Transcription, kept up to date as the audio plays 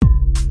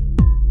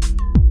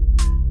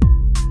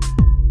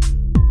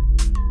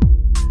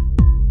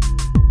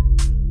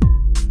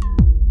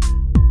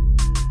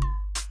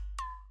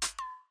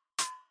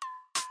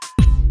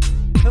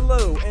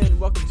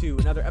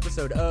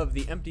of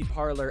The Empty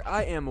Parlor.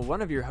 I am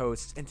one of your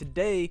hosts, and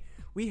today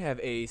we have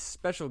a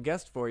special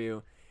guest for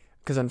you.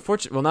 Because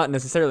not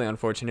necessarily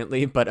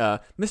unfortunately, but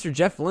Mr.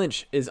 Jeff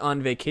Lynch is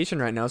on vacation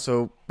right now,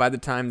 so by the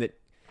time that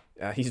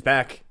he's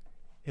back,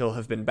 he'll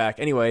have been back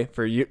anyway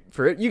for you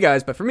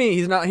guys, but for me,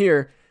 he's not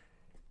here.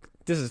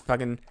 This is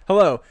fucking...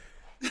 Hello.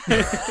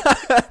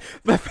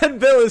 My friend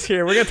Bill is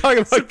here. We're gonna talk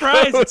about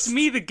surprise. ghosts. It's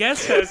me, the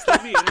guest host.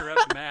 Let me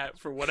interrupt Matt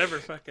for whatever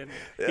fucking.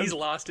 He's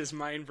lost his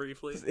mind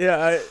briefly.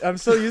 Yeah, I'm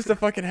so used to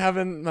fucking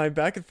having my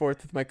back and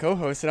forth with my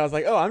co-host, and I was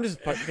like, oh, I'm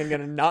just fucking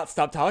gonna not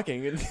stop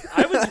talking.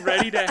 I was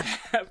ready to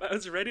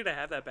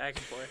have that back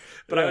and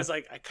forth, but Yeah. I was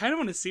like, I kind of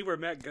want to see where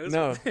Matt goes.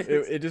 No, with this.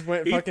 it just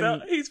went He fucking.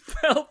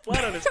 felt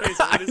flat on his face.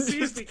 I want to see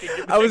if he can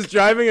get I was back.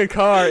 driving a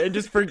car and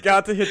just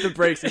forgot to hit the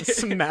brakes and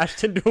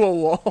smashed into a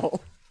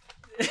wall.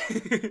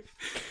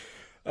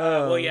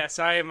 Well, yes,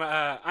 I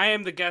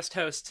am the guest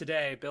host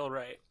today, Bill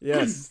Wright.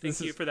 Yes, Thank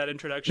you for that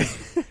introduction.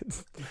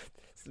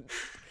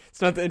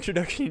 It's not the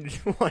introduction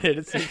you wanted.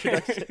 It's the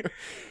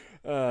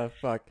introduction.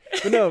 Fuck.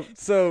 But no,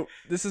 so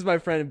this is my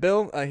friend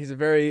Bill. He's a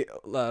very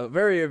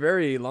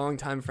long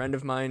time friend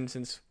of mine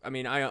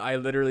I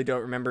literally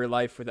don't remember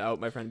life without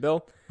my friend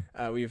Bill.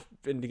 We've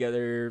been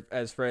together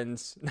as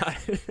friends. I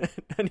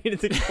needed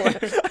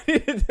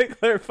to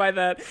clarify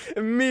that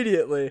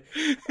immediately.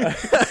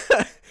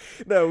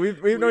 No,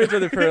 we've known each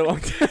other for a long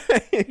time.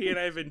 He and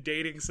I have been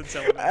dating since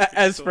elementary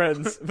As school.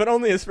 friends, but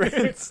only as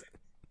friends.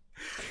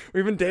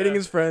 We've been dating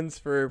as friends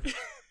for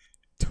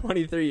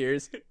 23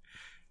 years.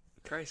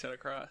 Christ on a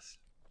cross.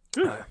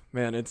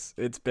 Man, it's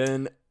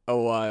been a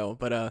while,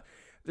 but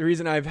the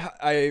reason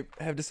I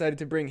have decided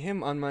to bring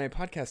him on my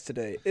podcast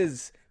today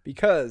is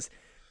because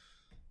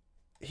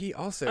he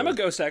also... I'm a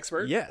ghost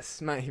expert. Yes,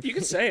 You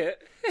can say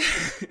it.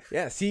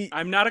 Yes,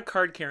 I'm not a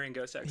card-carrying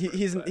ghost expert.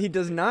 he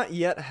does not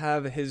yet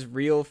have his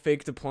real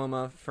fake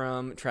diploma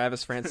from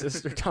Travis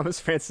Francis or Thomas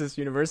Francis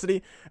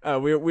University.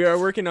 We are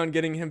working on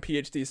getting him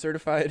PhD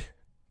certified.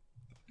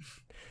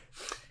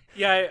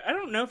 Yeah, I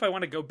don't know if I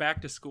want to go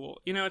back to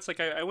school. You know, it's like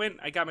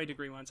I got my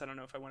degree once. I don't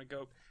know if I want to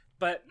go.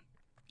 But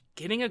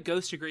getting a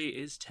ghost degree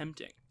is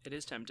tempting. It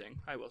is tempting,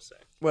 I will say.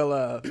 Well,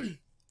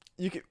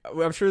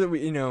 I'm sure that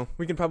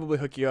we can probably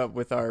hook you up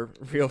with our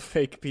real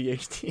fake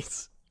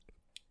PhDs.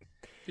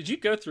 Did you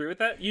go through with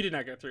that? You did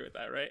not go through with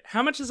that, right?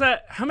 How much is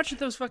that? How much did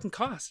those fucking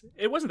cost?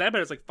 It wasn't that bad.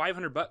 It was like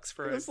 $500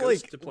 for a It's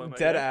ghost like diploma.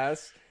 dead yeah?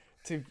 ass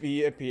to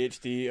be a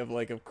PhD of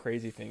like a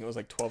crazy thing. It was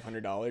like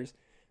 $1,200.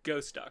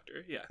 Ghost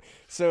doctor, yeah.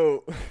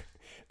 So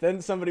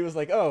then somebody was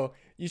like, "Oh,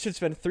 you should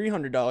spend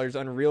 $300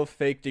 on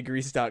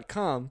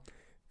realfakedegrees.com."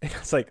 And I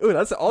was like, "Oh,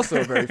 that's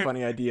also a very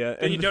funny idea."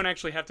 And you don't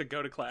actually have to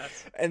go to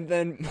class. And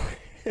then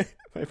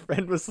my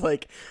friend was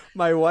like,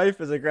 "My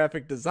wife is a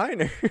graphic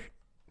designer.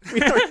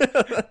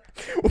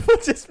 We'll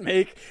just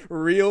make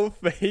real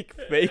fake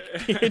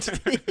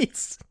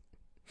PhDs."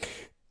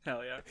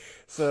 Hell yeah.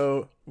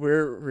 So we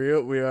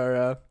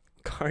are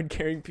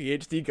card-carrying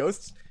PhD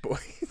ghost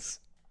boys.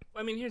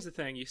 I mean, here's the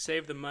thing. You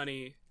save the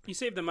money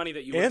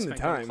that you And would the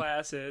spend on time.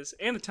 classes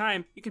and the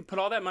time. You can put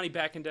all that money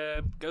back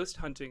into ghost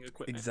hunting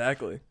equipment.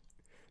 Exactly.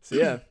 So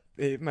yeah,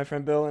 my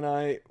friend Bill and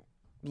I,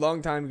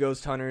 longtime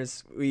ghost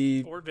hunters.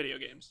 Or video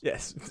games.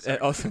 Yes,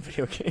 also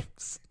video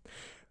games.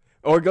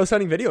 Or ghost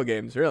hunting video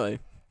games, really.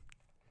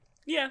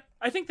 Yeah,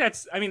 I think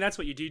that's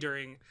what you do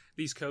during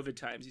these COVID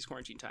times, these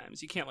quarantine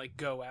times. You can't like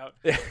go out.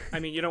 Yeah. I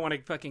mean, you don't want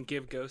to fucking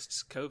give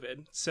ghosts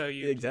COVID, so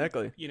you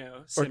Exactly.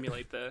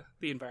 simulate the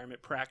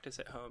environment, practice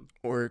at home.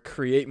 Or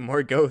create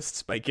more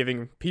ghosts by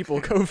giving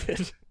people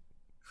COVID.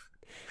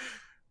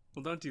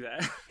 Well, don't do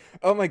that.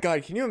 Oh my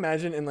god, can you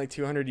imagine in like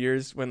 200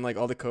 years when like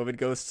all the COVID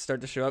ghosts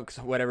start to show up because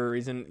for whatever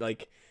reason,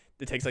 like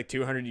it takes like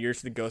 200 years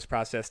for the ghost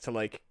process to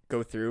like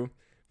go through?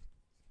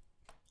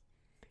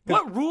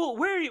 What rule?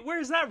 Where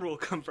does that rule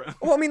come from?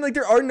 Well, I mean, like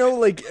there are no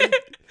like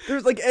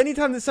there's like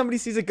anytime that somebody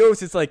sees a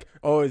ghost, it's like,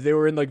 oh, they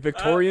were in like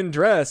Victorian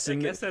dress, I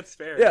and guess that's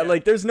fair. yeah,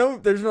 like there's no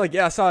like,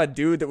 yeah, I saw a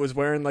dude that was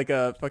wearing like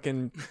a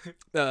fucking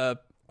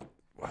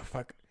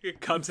fuck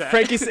Cubs hat.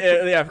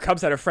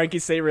 Cubs had a Frankie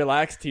Say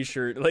Relax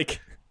t-shirt. Like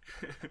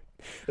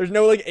there's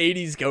no like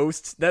 80s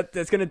ghosts.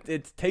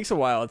 It takes a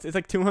while. It's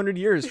like 200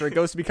 years for a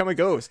ghost to become a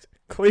ghost.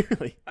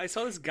 Clearly. I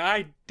saw this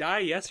guy die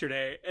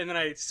yesterday, and then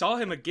I saw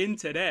him again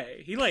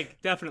today. He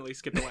like definitely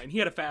skipped a line. He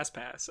had a fast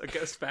pass, a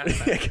ghost fast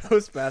pass. Yeah,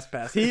 ghost fast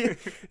pass.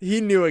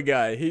 He knew a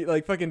guy. He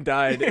like fucking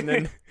died, and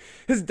then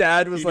his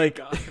dad was like,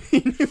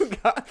 he knew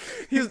God.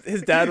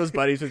 His dad was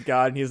buddies with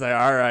God, and he was like,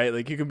 all right,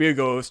 like you can be a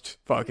ghost.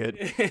 Fuck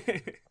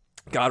it.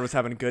 God was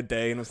having a good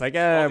day and was like,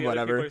 All the other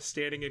whatever. people are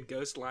standing in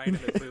ghost line and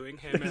they're booing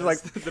him as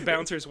like- the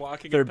bouncer's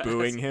walking. They're past.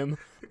 booing him,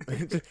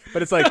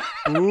 but it's like,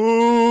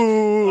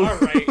 ooh. All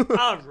right.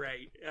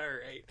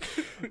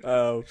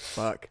 Oh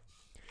fuck.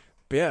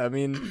 But yeah, I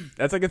mean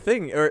that's like a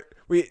thing. Or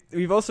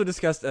we've also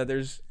discussed that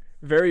there's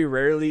very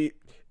rarely,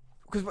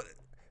 because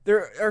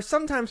there are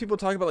sometimes people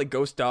talk about like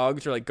ghost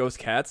dogs or like ghost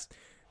cats,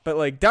 but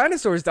like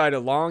dinosaurs died a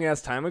long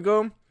ass time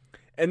ago,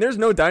 and there's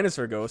no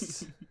dinosaur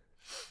ghosts.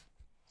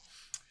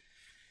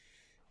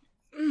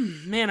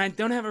 Man, I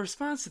don't have a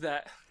response to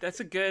that. That's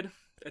a good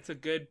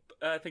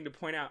thing to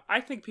point out.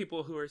 I think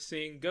people who are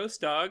seeing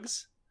ghost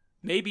dogs,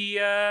 maybe.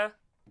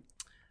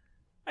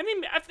 I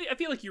mean, I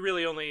feel like you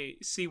really only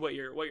see what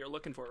you're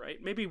looking for,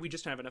 right? Maybe we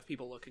just don't have enough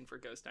people looking for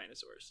ghost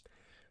dinosaurs.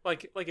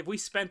 Like if we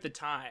spent the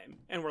time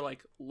and we're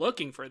like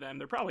looking for them,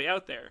 they're probably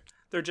out there.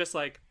 They're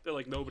like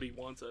nobody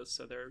wants us,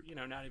 so they're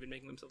not even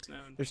making themselves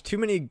known. There's too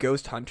many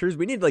ghost hunters.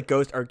 We need like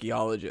ghost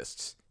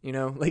archaeologists.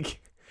 Like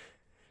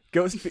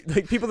ghost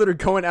like people that are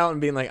going out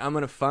and being like, I'm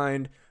gonna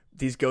find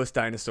these ghost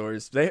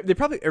dinosaurs. They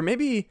probably, or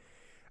maybe,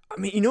 I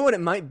mean, you know what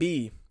it might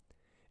be,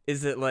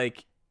 is that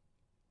like,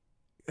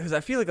 because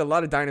I feel like a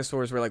lot of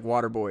dinosaurs were like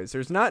water boys.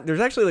 There's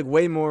actually like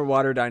way more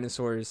water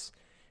dinosaurs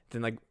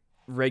than like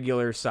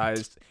regular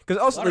sized. Because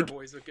also water like,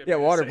 boys are good. yeah,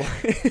 water boy.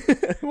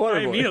 Water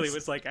I boys. immediately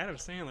was like, Adam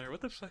Sandler.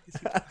 What the fuck is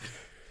he talking?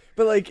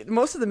 But like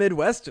most of the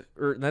Midwest,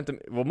 or not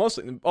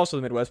mostly also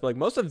the Midwest, but like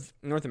most of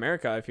North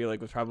America, I feel like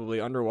was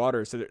probably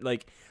underwater. So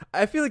like,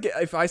 I feel like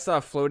if I saw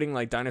a floating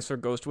like dinosaur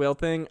ghost whale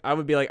thing, I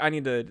would be like, I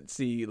need to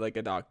see like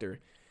a doctor.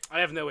 I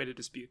have no way to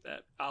dispute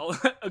that. I'll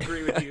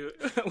agree with you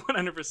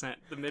 100%.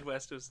 The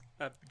Midwest is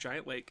a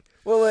giant lake.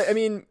 Well, I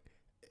mean,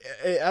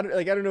 I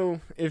don't know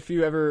if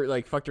you ever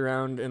like fucked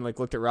around and like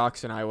looked at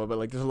rocks in Iowa, but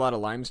like there's a lot of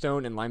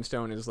limestone, and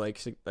limestone is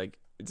like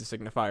it's a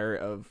signifier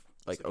of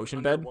like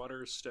ocean bed.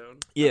 Water stone.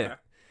 Yeah. Okay.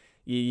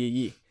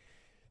 Yeah.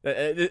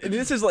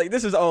 This is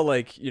all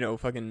like,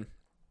 fucking.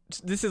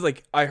 This is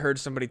like I heard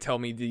somebody tell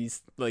me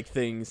these like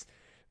things.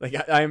 Like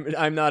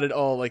I'm not at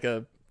all like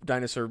a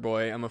dinosaur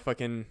boy. I'm a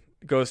fucking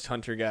ghost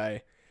hunter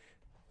guy.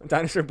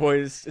 Dinosaur boy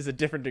is a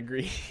different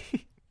degree.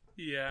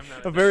 Yeah, I'm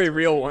not a very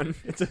real one.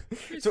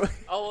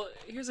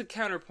 Here's a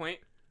counterpoint.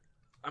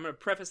 I'm gonna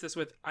preface this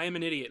with I am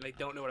an idiot and I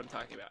don't know what I'm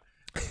talking about.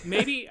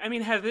 Maybe, I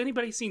mean, have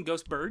anybody seen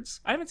ghost birds?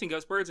 I haven't seen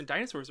ghost birds, and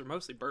dinosaurs are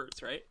mostly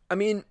birds, right? I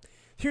mean,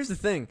 here's the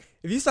thing.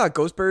 If you saw a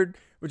ghost bird,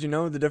 would you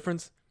know the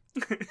difference?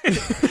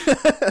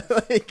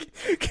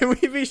 Like, can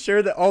we be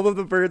sure that all of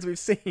the birds we've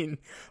seen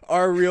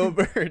are real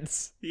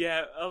birds?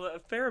 Yeah, a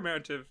fair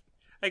amount of.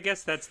 I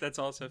guess that's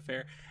also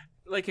fair.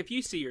 Like, if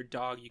you see your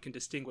dog, you can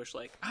distinguish.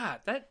 Like,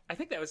 I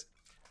think that was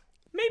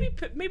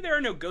maybe there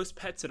are no ghost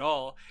pets at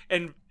all,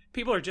 and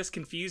people are just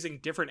confusing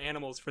different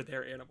animals for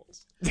their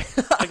animals.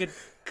 Like,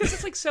 because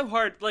it's like so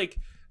hard. Like,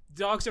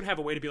 dogs don't have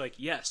a way to be like,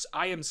 yes,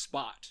 I am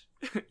Spot.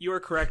 You are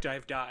correct.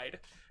 I've died.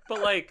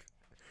 But like.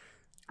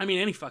 I mean,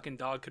 any fucking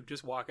dog could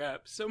just walk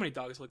up. So many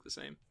dogs look the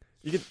same.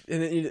 You could,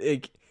 and then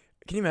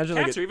can you imagine?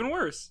 Cats are even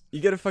worse.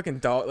 You get a fucking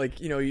dog, like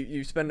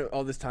you spend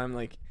all this time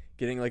like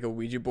getting like a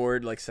Ouija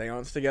board like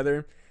seance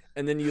together,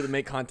 and then you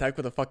make contact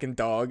with a fucking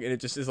dog, and it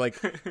just is like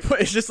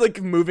it's just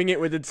like moving it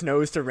with its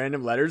nose to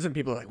random letters, and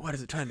people are like, "What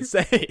is it trying to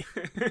say?"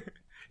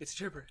 It's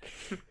gibberish.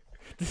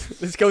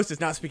 This ghost is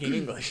not speaking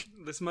English.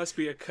 This must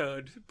be a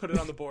code. Put it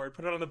on the board.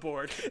 Put it on the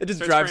board. It just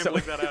drives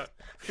somebody that out.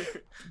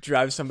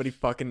 Drives somebody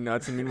fucking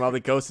nuts, and meanwhile the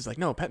ghost is like,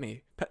 "No, pet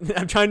me.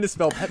 I'm trying to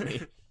spell pet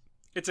me."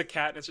 It's a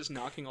cat, and it's just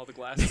knocking all the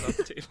glasses off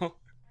the table.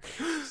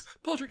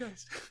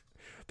 Poltergeist.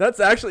 That's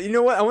actually, you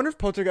know what? I wonder if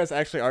poltergeists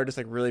actually are just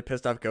like really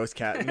pissed off ghost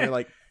cat, and they're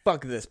like,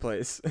 "Fuck this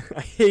place.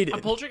 I hate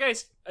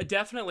it."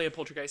 Definitely a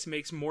poltergeist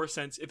makes more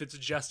sense if it's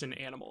just an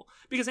animal,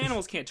 because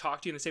animals can't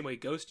talk to you in the same way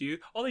ghosts do.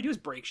 All they do is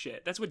break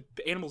shit. That's what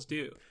animals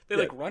do. They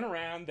like run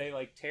around. They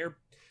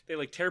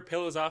tear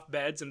pillows off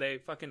beds, and they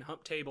fucking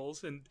hump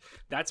tables, and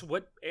that's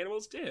what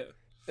animals do.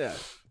 Yeah.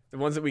 The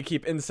ones that we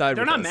keep inside.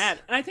 They're not mad,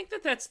 and I think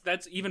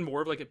that's even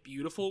more of like a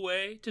beautiful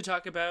way to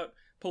talk about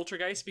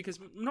poltergeist, because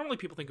normally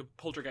people think of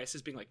poltergeist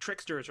as being like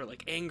tricksters or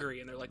like angry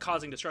and they're like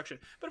causing destruction.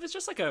 But if it's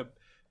just like a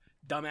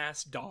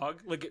dumbass dog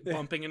like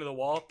bumping into the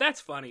wall,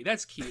 that's funny.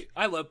 That's cute.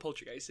 I love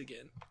poltergeist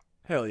again.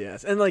 Hell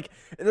yes. And like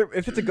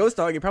if it's a ghost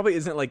dog, it probably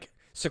isn't like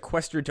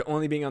sequestered to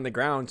only being on the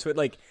ground, so it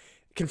like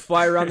can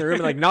fly around the room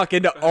and like knock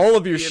into all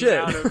of your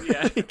shit.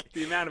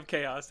 The amount of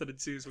chaos that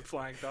ensues with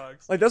flying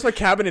dogs. Like that's why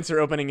cabinets are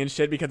opening and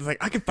shit, because it's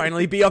like I could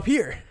finally be up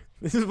here.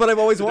 This is what I've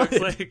always wanted.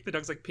 The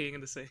dog's like peeing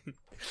in the sink.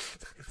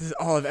 This is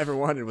all I've ever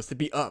wanted, was to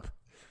be up.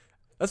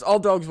 That's all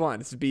dogs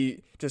want, is to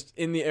be just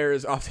in the air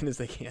as often as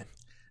they can.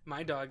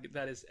 My dog,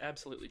 that is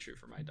absolutely true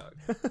for my dog.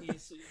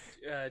 He's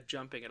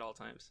jumping at all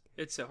times.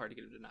 It's so hard to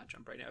get him to not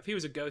jump right now. If he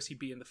was a ghost, he'd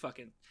be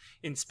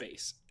in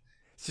space.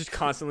 He's just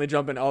constantly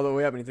jumping all the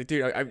way up, and he's like,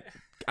 dude,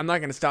 I'm not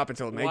going to stop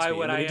until it makes me. Why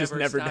would I just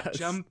never stop does.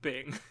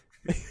 jumping?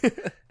 That's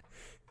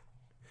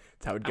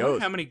how it goes. I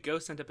wonder how many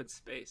ghosts end up in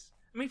space.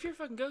 I mean, if you're a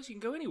fucking ghost, you can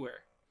go anywhere.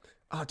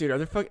 Oh, dude,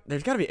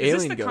 there's got to be alien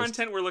ghosts. Is this the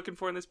content we're looking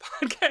for in this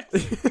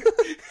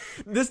podcast?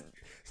 This,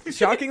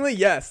 shockingly,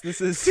 yes.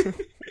 This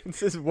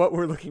is what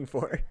we're looking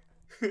for.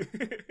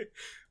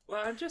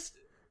 Well, I'm just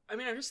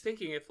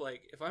thinking if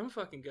I'm a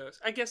fucking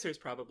ghost, I guess there's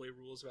probably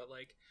rules about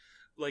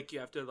like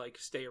you have to like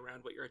stay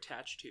around what you're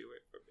attached to,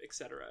 or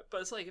etc. But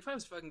it's like if I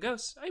was a fucking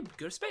ghost, I'd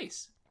go to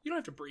space. You don't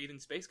have to breathe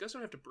in space. Ghosts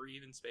don't have to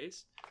breathe in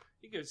space.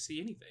 You can go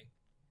see anything.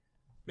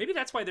 Maybe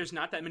that's why there's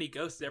not that many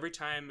ghosts. Every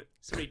time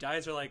somebody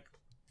dies, they're like,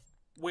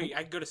 wait,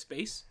 I can go to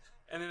space?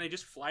 And then they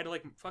just fly to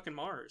like fucking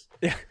Mars.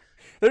 Yeah.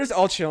 They're just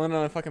all chilling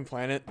on a fucking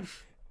planet.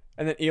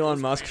 And then Elon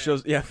Musk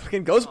shows,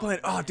 fucking Ghost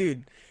Planet. Oh,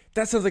 dude.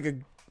 That sounds like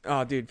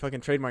Oh, dude,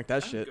 fucking trademark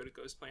that I shit. would go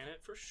to Ghost Planet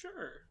for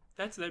sure.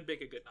 That'd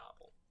make a good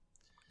novel.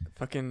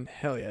 Fucking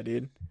hell yeah,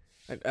 dude.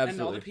 And all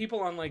Absolutely. the people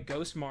on like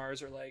Ghost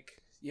Mars are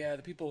like, yeah,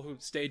 the people who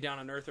stayed down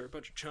on Earth are a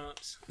bunch of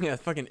chumps. Yeah,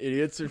 fucking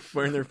idiots are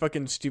wearing their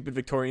fucking stupid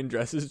Victorian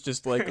dresses,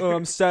 just like, oh,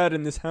 I'm sad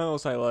in this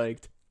house I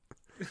liked.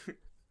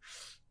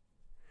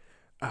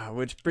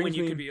 Which brings when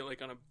you me. could be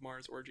like on a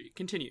Mars orgy.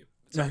 Continue.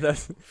 No,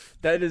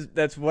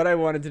 that's what I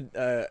wanted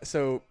to.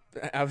 So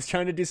I was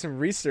trying to do some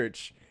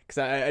research because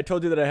I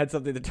told you that I had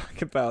something to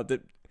talk about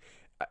that.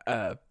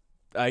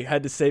 I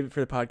had to save it for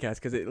the podcast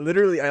because it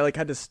literally I like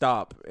had to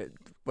stop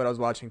what I was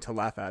watching to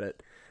laugh at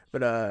it.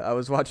 But I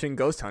was watching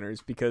Ghost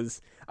Hunters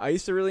because I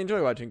used to really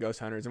enjoy watching Ghost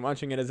Hunters, and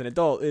watching it as an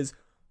adult is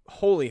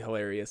wholly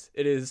hilarious.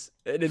 It is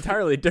an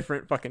entirely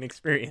different fucking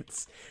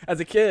experience. As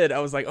a kid, I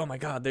was like, oh my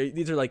god,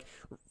 these are like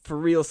for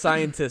real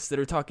scientists that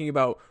are talking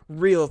about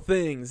real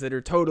things that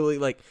are totally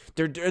like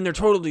they're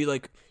totally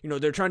like, you know,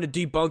 they're trying to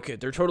debunk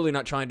it. They're totally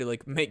not trying to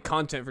like make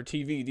content for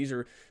TV. These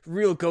are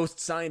real ghost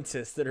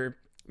scientists that are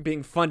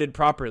being funded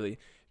properly.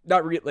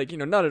 Not like, you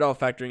know, not at all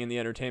factoring in the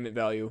entertainment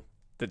value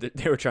that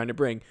they were trying to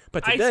bring.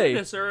 But today, I said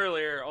this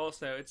earlier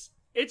also.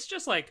 It's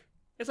just like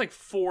it's like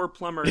 4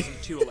 plumbers and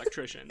 2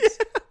 electricians.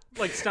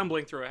 Like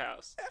stumbling through a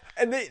house.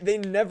 And they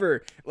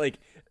never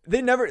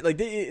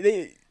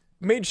they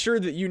made sure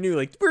that you knew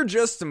like we're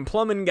just some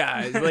plumbing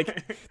guys.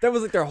 Like that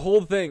was like their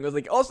whole thing. It was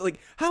like also like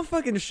how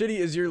fucking shitty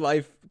is your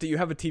life that you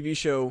have a TV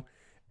show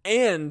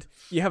and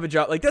you have a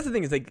job? Like that's the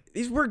thing is like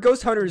these were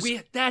ghost hunters.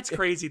 That's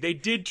crazy. They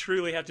did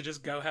truly have to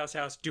just go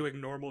house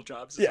doing normal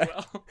jobs as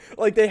well.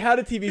 Like they had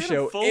a TV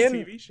show, a full and,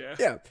 TV show.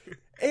 Yeah,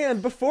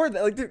 and before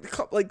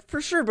that, like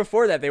for sure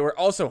before that, they were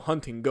also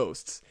hunting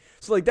ghosts.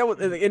 So like that was,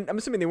 and I'm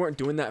assuming they weren't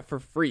doing that for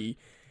free,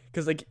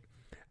 because like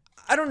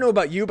I don't know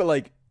about you, but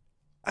like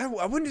I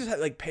wouldn't just have,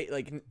 like pay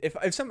like if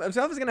I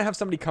was gonna have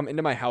somebody come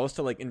into my house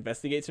to like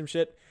investigate some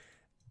shit.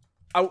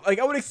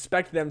 I would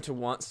expect them to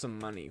want some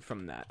money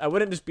from that. I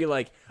wouldn't just be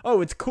like,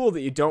 oh, it's cool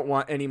that you don't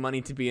want any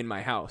money to be in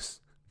my house.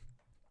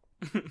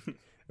 I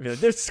mean, like,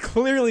 there's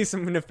clearly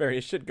some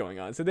nefarious shit going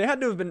on. So they had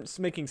to have been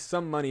making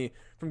some money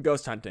from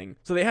ghost hunting.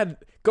 So they had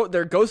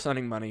their ghost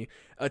hunting money,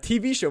 a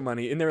TV show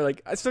money, and they were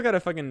like, I still got to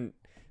fucking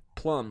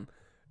plumb.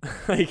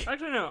 Like,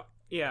 actually, no.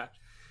 Yeah.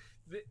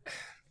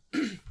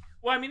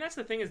 Well, I mean, that's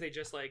the thing is they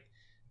just like,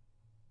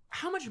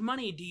 how much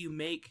money do you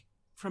make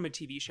from a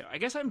TV show? I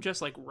guess I'm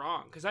just like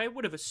wrong because I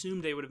would have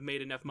assumed they would have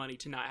made enough money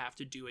to not have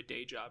to do a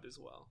day job as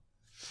well.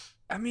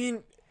 I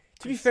mean,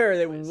 to be fair,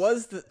 it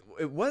was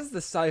the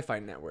Sci-Fi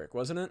Network,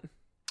 wasn't it?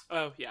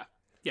 Oh yeah,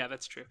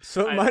 that's true.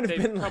 So it might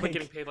have been probably like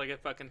getting paid like a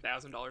fucking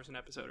 $1,000 an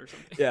episode or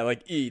something. Yeah,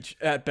 like each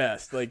at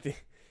best. Like,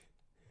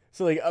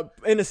 so like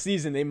in a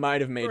season they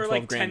might have made or 12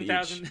 like grand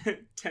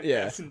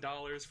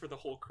 $10,000 for the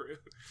whole crew.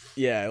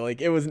 Yeah,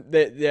 like it was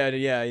that.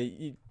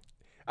 Yeah.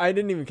 I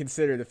didn't even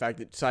consider the fact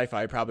that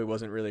Sci-Fi probably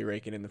wasn't really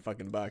raking in the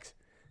fucking bucks.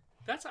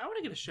 I want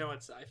to get a show on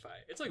Sci-Fi.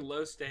 It's like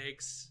low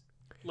stakes.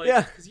 Like,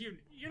 yeah, because you're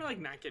like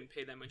not getting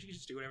paid that much. You can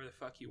just do whatever the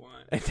fuck you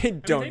want. And they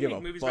don't give they a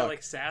make movies fuck. about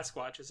like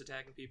Sasquatches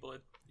attacking people.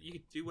 You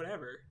can do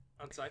whatever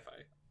on Sci-Fi.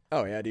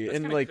 Oh yeah, dude. That's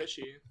and like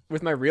cushy.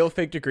 with my real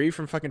fake degree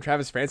from fucking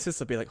Travis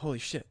Francis, I'll be like, holy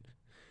shit,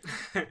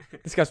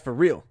 this guy's for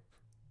real.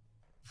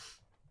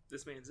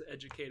 This man's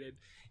educated.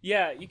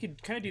 Yeah, you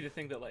could kind of do the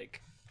thing that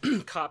like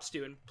cops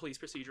do in police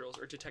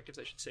procedurals, or detectives,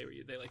 I should say, where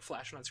they like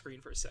flash it on screen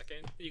for a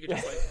second. You could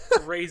just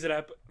like raise it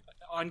up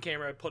on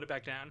camera, put it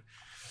back down,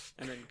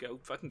 and then go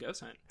fucking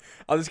ghost hunt.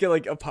 I'll just get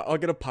like I'll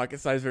get a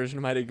pocket-sized version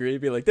of my degree.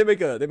 Be like, they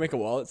make a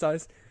wallet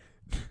size.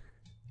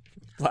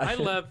 I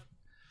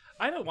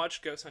haven't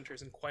watched Ghost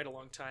Hunters in quite a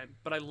long time,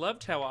 but I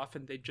loved how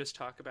often they just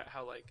talk about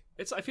how like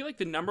I feel like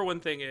the number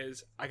one thing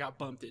is I got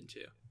bumped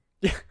into.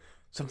 Yeah,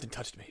 something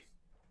touched me.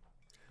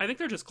 I think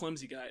they're just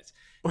clumsy guys.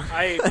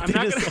 I'm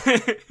not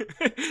gonna.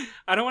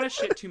 I don't want to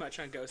shit too much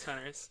on Ghost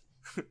Hunters,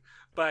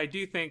 but I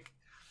do think.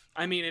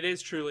 I mean, it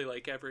is truly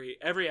like every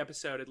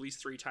episode, at least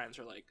 3 times,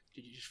 are like,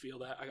 "Did you just feel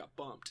that? I got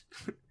bumped.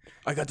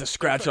 I got the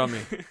scratch on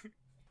me." Did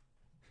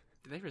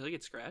they really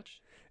get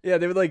scratched? Yeah,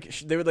 they would like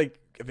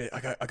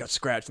I got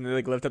scratched, and they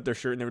like lift up their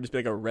shirt, and there would just be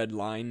like a red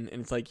line,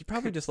 and it's like you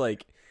probably just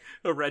like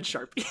a red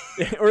Sharpie,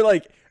 or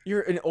like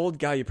you're an old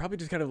guy, you probably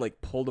just kind of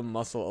like pulled a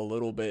muscle a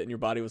little bit, and your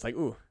body was like,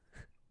 ooh.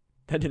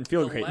 That didn't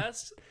feel great.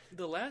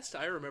 The last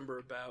I remember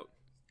about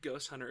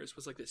Ghost Hunters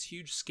was like this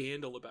huge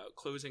scandal about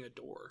closing a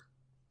door.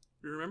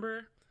 You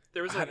remember?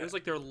 There was like it was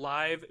like their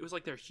live. It was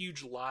like their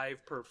huge live.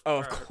 Oh,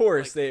 of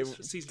course like,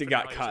 they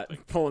got caught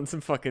pulling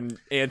some fucking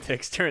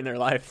antics during their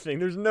live thing.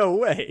 There's no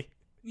way.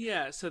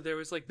 Yeah, so there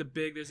was like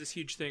there's this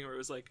huge thing where it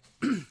was like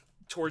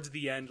towards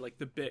the end, like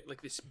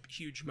this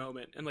huge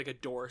moment, and like a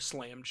door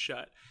slammed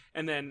shut,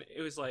 and then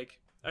it was like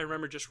I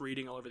remember just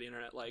reading all over the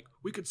internet like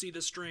we could see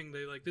the string.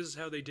 They like this is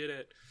how they did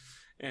it.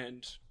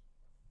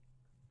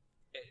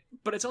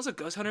 But it's also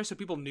Ghost Hunter, so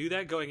people knew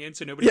that going in,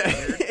 so nobody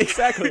cared.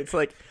 Exactly. It's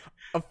like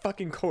a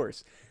fucking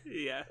course.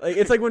 Yeah. Like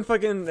it's like when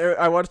fucking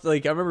I watched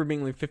like I remember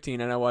being like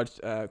 15 and I watched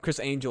Chris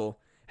Angel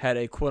had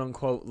a quote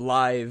unquote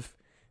live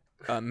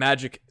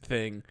magic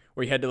thing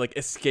where he had to like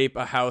escape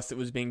a house that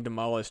was being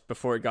demolished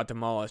before it got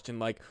demolished, and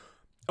like,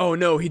 oh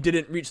no, he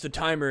didn't reach the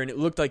timer, and it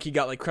looked like he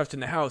got like crushed in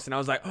the house, and I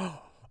was like,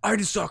 oh, I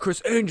just saw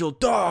Chris Angel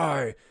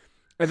die.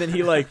 And then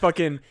he like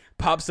fucking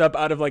pops up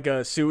out of like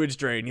a sewage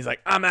drain. He's like,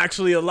 I'm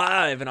actually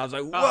alive. And I was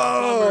like,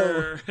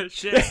 whoa. Oh,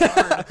 shit.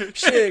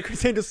 Shit,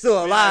 Chris Angel's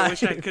still alive. Man, I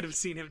wish I could have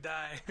seen him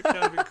die. That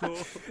would have been cool.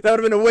 That would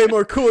have been a way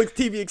more cool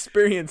TV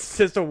experience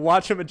just to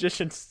watch a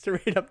magician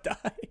straight up die.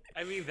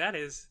 I mean,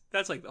 that's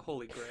like the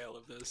holy grail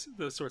of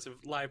those sorts of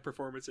live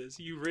performances.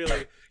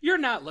 You're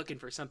not looking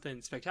for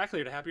something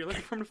spectacular to happen. You're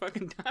looking for him to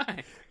fucking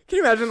die. Can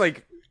you imagine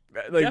like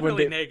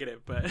definitely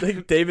negative, but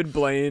like David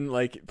Blaine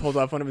like pulled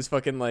off one of his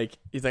fucking like,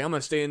 he's like, I'm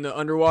gonna stay in the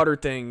underwater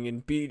thing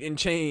and be in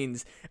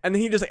chains, and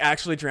then he just like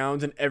actually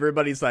drowns, and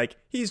everybody's like,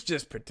 he's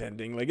just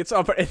pretending, like it's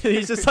all and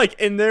he's just like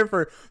in there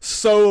for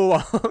so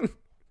long.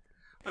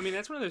 I mean,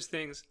 that's one of those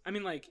things. I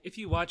mean, like, if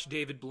you watch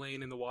David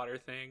Blaine in the water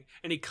thing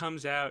and he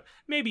comes out,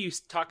 maybe you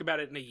talk about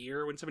it in a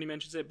year when somebody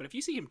mentions it, but if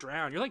you see him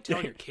drown, you're like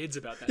telling your kids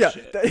about that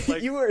shit.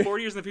 Like, you were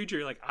 40 years in the future,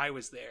 you're like, I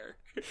was there.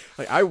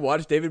 Like, I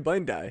watched David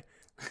Blaine die.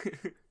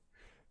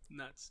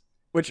 Nuts.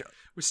 Which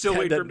we're still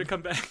waiting for him to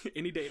come back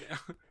any day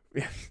now.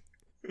 Yeah.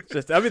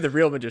 That'd be the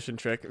real magician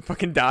trick.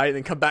 Fucking die and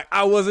then come back.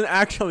 I wasn't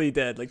actually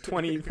dead. Like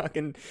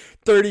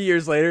 30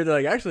 years later, they're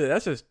like, actually,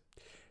 that's just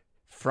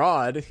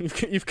fraud.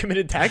 You've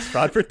committed tax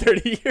fraud for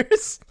 30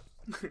 years.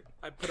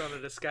 I put on a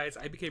disguise.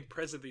 I became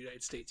president of the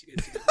United States. You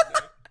guys didn't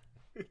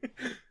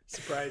know.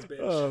 Surprise, bitch.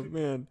 Oh,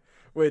 man.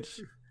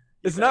 Which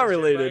is not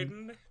related.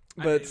 Biden,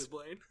 but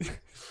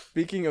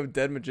speaking of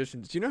dead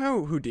magicians, do you know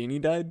how Houdini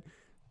died?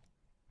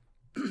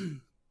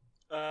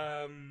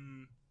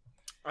 I'm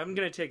going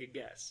to take a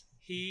guess.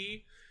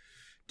 He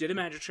did a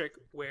magic trick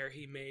where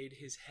he made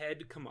his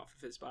head come off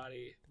of his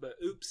body, but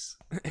oops.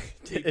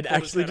 It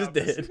actually just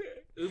did.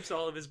 Oops,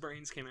 all of his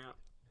brains came out.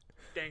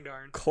 Dang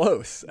darn.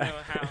 Close. No,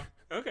 how?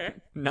 Okay.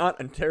 Not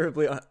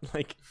terribly,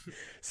 like,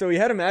 so he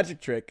had a magic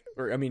trick,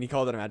 or I mean, he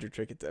called it a magic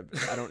trick.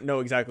 I don't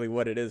know exactly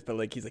what it is, but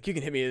like, he's like, you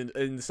can hit me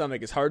in the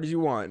stomach as hard as you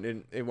want,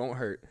 and it won't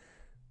hurt.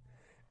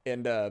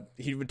 And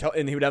he would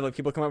have like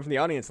people come up from the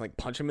audience and like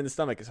punch him in the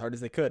stomach as hard as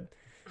they could.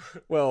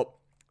 Well,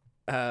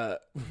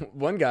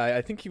 one guy,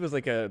 I think he was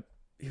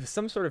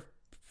some sort of,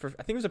 I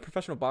think he was a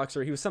professional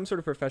boxer. He was some sort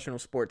of professional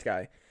sports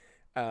guy.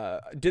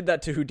 Did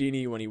that to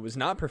Houdini when he was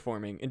not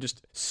performing and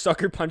just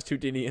sucker punched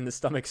Houdini in the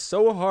stomach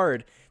so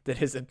hard that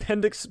his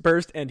appendix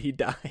burst and he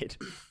died.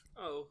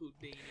 Oh,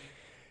 Houdini.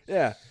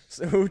 Yeah.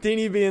 So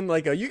Houdini being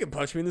like, you can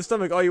punch me in the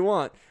stomach all you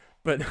want,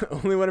 but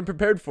only when I'm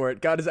prepared for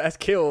it. Got his ass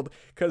killed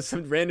because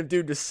some random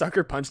dude just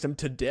sucker punched him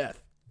to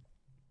death.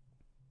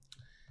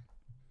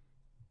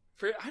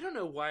 I don't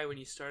know why when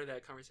you started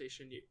that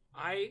conversation,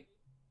 I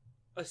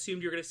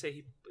assumed you were going to say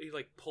he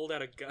like pulled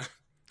out a gun.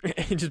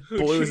 He just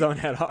blew his own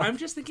head off. I'm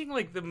just thinking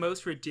like the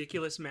most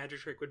ridiculous magic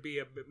trick would be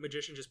a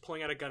magician just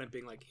pulling out a gun and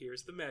being like,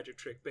 here's the magic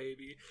trick,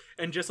 baby.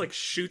 And just like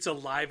shoots a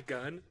live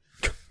gun.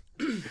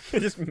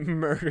 It just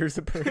murders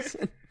a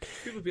person.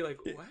 People would be like,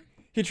 what?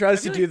 He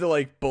tries to do the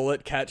like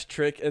bullet catch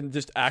trick and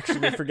just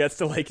actually forgets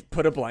to like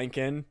put a blank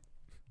in.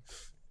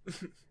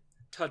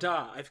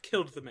 Ta-da, I've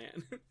killed the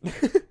man.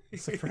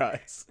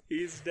 Surprise.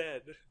 He's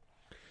dead.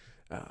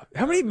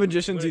 How many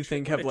magicians do you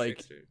think have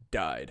like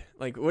died?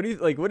 Like what do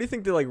you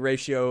think the like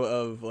ratio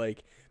of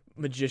like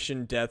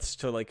magician deaths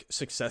to like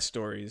success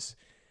stories?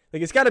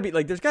 Like it's got to be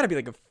like there's got to be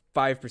like a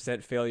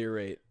 5% failure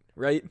rate,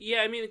 right?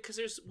 Yeah, I mean cuz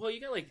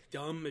you got like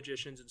dumb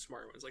magicians and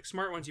smart ones. Like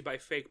smart ones you buy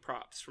fake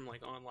props from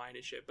like online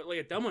and shit. But like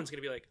a dumb one's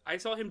going to be like, I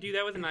saw him do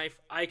that with a knife,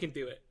 I can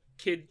do it.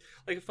 Kid,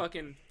 like a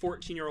fucking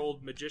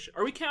 14-year-old magician.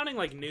 Are we counting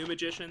like new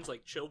magicians,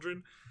 like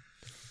children?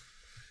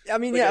 I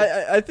mean, like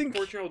yeah, I think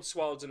 14-year-old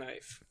swallows a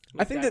knife.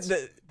 Like I think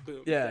that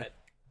boom, yeah. Dead.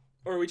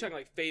 Or are we talking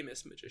like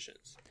famous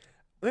magicians?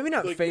 Maybe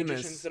not like famous.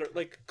 Magicians that are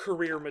like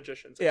career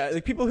magicians. Yeah,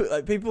 like people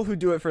who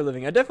do it for a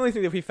living. I definitely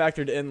think if we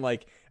factored in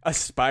like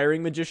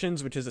aspiring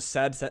magicians, which is a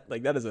sad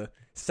like that is a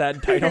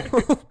sad title.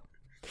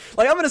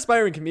 Like I'm an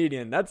aspiring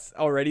comedian. That's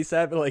already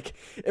sad. But like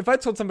if I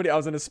told somebody I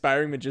was an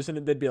aspiring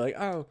magician, they'd be like,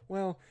 oh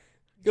well.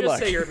 Good luck.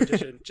 Just say you're a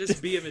magician.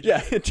 Just be a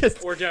magician. Yeah,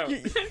 or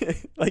don't.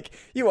 Like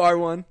you are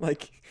one.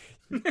 Like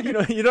you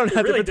know, you don't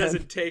have it really to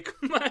doesn't take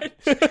much.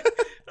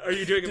 Are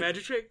you doing a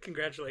magic trick?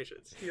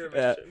 Congratulations, you're a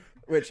magician.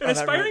 Which an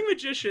aspiring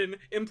magician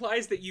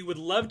implies that you would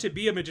love to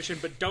be a magician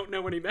but don't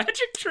know any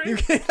magic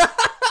tricks.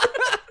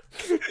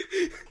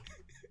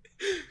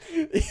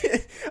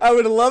 I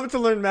would love to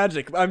learn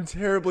magic, but I'm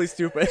terribly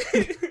stupid.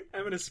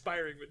 I'm an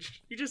aspiring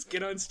magician. You just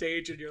get on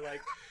stage and you're like,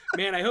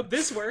 man, I hope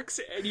this works.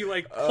 And you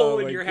like pull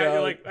in your hat.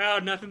 You're like, oh,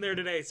 nothing there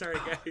today. Sorry,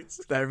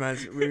 guys. That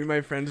reminds me. My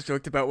friends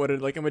joked about what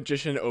a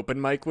magician open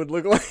mic would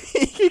look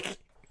like.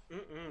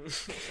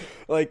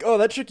 Like, oh,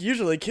 that trick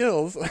usually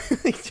kills.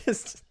 Like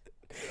just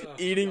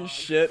eating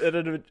shit at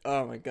a.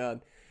 Oh my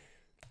god.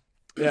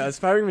 Yeah,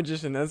 aspiring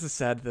magician. That's a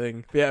sad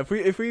thing. But yeah,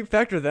 if we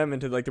factor them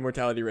into like the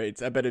mortality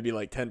rates, I bet it'd be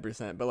like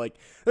 10%. But like,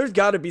 there's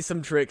got to be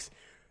some tricks.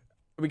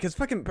 Because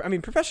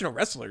professional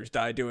wrestlers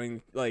die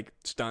doing like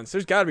stunts.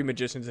 There's got to be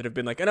magicians that have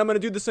been like, and I'm gonna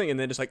do this thing, and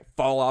then just like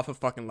fall off a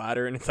fucking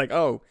ladder, and it's like,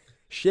 oh,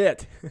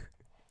 Shit.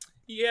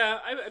 Yeah,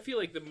 I feel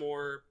like the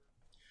more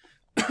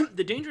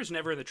the danger is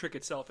never in the trick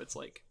itself. It's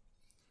like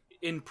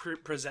in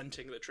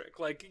presenting the trick.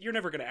 Like, you're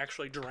never gonna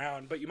actually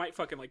drown, but you might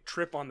fucking like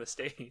trip on the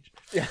stage.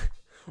 Yeah.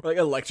 Or like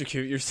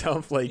electrocute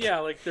yourself. Like, yeah,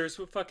 like there's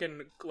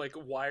fucking like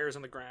wires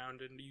on the ground,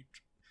 and you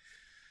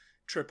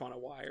trip on a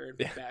wire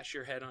and bash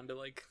your head onto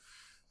like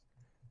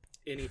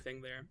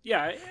anything there.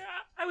 Yeah,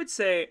 I would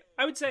say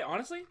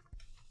honestly,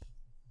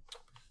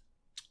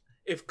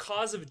 if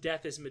cause of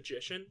death is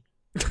magician,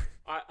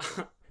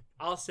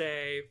 I'll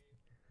say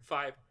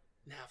 5%.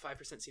 Nah,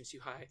 5% seems too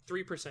high.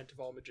 3% of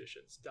all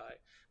magicians die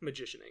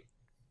magicianing.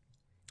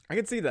 I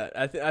can see that.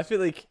 I feel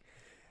like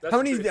That's how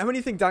many do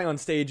you think die on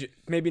stage?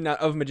 Maybe not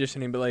of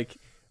magicianing, but like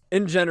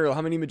in general,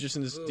 how many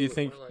magicians do you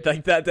think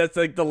like that? That's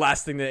like the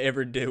last thing they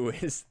ever do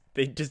is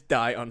they just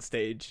die on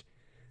stage.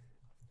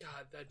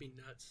 God, that'd be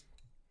nuts.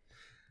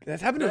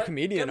 That's happened to a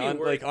comedian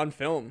on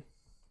film.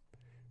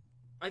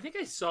 I think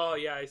I saw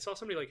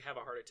somebody like have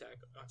a heart attack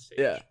on stage.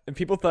 Yeah, and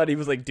people thought he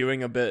was like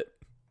doing a bit.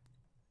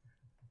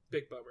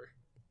 Big bummer.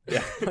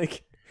 Yeah,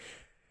 like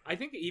I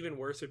think even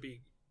worse would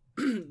be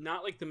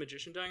not like the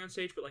magician dying on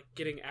stage, but like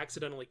getting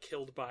accidentally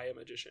killed by a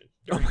magician.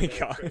 Oh my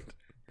god.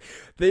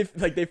 They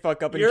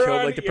fuck up and kill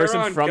like the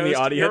person from the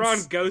audience. You're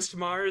on Ghost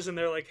Mars and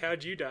they're like,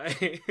 "How'd you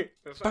die?"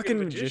 A fucking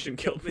magician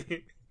killed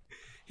me.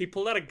 He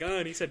pulled out a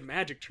gun. He said,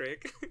 "Magic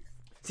trick."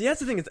 See, that's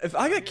the thing. Is if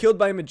I got killed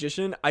by a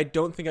magician, I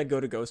don't think I'd go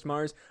to Ghost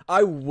Mars.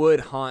 I would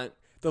haunt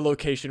the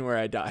location where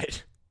I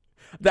died.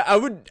 That I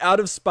would, out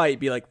of spite,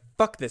 be like,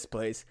 "Fuck this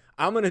place.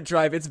 I'm gonna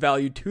drive its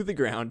value to the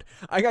ground.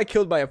 I got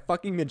killed by a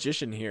fucking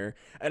magician here,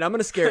 and I'm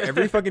gonna scare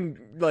every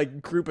fucking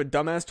like group of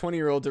dumbass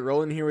 20-year-olds that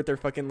roll in here with their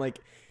fucking like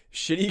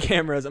shitty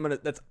cameras.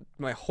 That's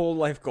my whole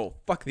life goal.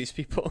 Fuck these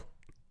people."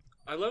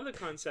 I love the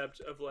concept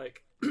of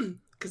like,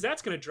 because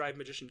that's gonna drive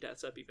magician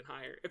deaths up even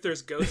higher. If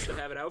there's ghosts that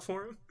have it out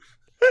for them,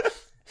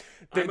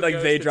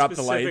 they drop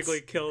the lights.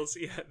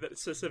 That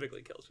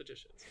specifically kills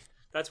magicians.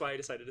 That's why I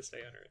decided to stay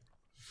on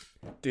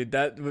Earth. Dude,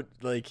 that would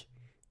like.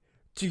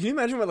 Can you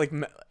imagine what like?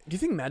 Do you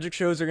think magic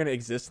shows are gonna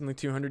exist in like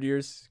 200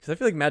 years? Because I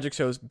feel like magic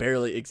shows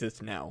barely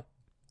exist now.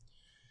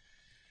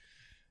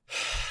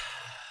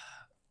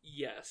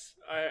 Yes,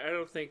 I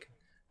don't think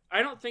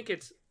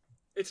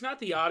it's not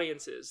the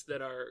audiences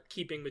that are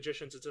keeping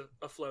magicians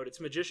afloat.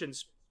 It's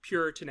magicians'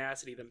 pure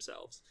tenacity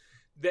themselves.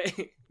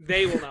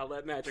 They will not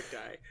let magic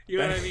die. You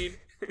know what I mean?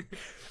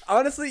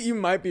 Honestly, you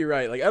might be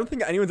right. Like, I don't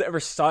think anyone's ever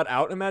sought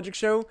out a magic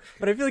show,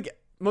 but I feel like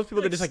most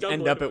people just like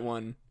end up at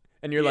one,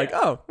 and you're like,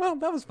 "Oh, well,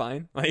 that was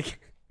fine." Like,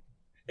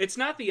 it's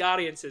not the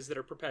audiences that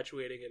are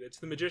perpetuating it; it's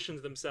the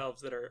magicians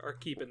themselves that are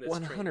keeping this.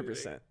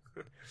 100%.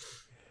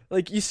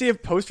 Like, you see a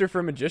poster for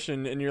a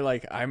magician, and you're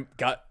like,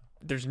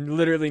 there's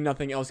literally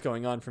nothing else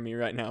going on for me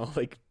right now.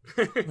 Like,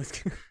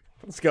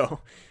 let's go.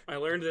 I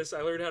learned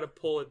how to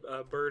pull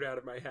a bird out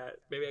of my hat.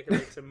 Maybe I can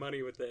make some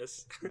money with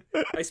this.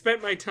 I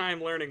spent my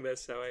time learning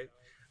this, so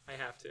I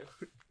have to.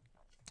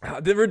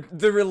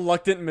 The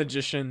reluctant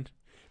magician.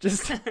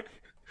 Just,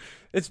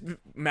 it's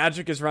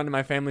magic has run in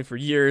my family for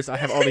years. I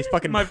have all these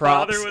fucking my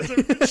props. My father was a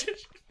magician.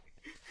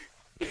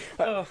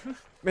 Oh.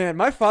 Man,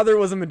 my father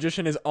was a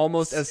magician is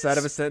almost as sad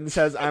of a sentence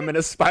as I'm an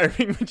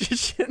aspiring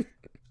magician.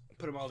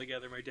 Put them all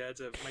together. My dad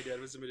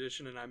was a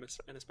magician, and I'm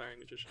an aspiring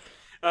magician.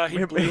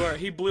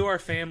 He blew our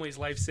family's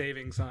life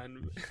savings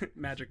on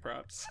magic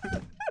props,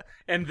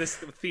 and this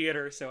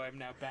theater. So I'm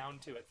now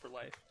bound to it for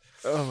life.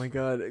 Oh my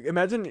god!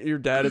 Imagine your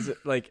dad is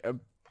like a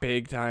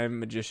big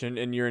time magician,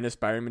 and you're an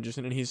aspiring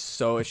magician, and he's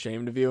so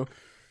ashamed of you.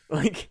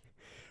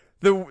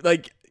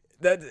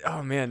 That.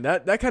 Oh man,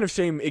 that kind of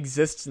shame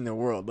exists in the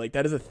world. Like,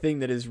 that is a thing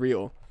that is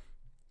real.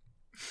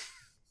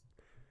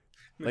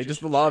 Like,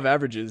 just the law of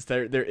averages.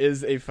 There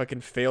is a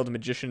fucking failed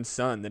magician's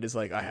son that is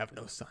like, I have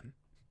no son.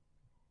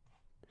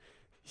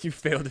 You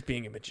failed at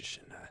being a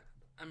magician.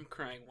 I'm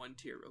crying one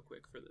tear real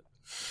quick for the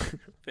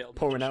failed.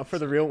 Pouring out for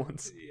the real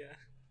ones. Yeah.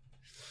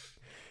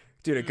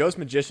 Dude, a ghost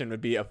magician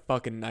would be a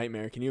fucking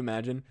nightmare. Can you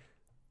imagine?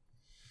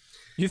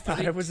 You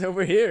thought I was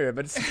over here,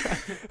 but it's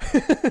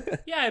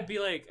yeah, I'd be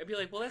like,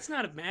 well, that's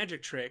not a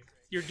magic trick.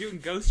 You're doing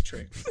ghost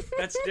tricks.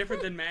 That's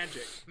different than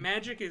magic.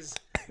 Magic is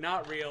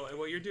not real, and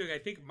what you're doing, I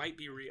think, might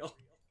be real.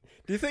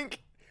 Do you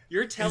think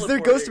you're teleporting?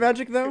 Is there ghost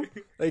magic though?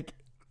 Like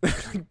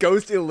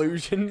ghost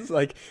illusions?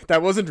 Like,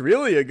 that wasn't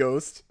really a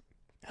ghost.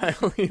 I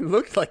only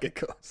looked like a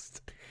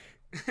ghost.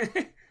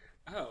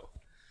 Oh,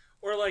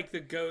 or like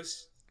the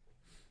ghost.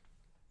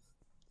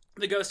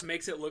 The ghost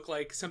makes it look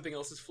like something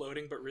else is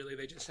floating, but really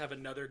they just have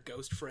another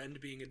ghost friend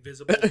being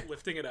invisible,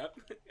 lifting it up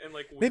and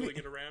like wiggling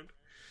it around.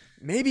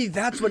 Maybe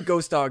that's what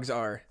ghost dogs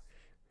are.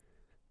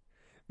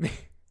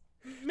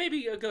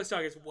 Maybe a ghost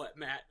dog is what,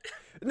 Matt?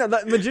 No,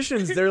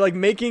 magicians, they're like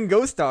making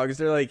ghost dogs.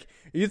 They're like,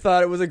 you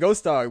thought it was a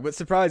ghost dog, but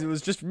surprise, it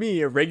was just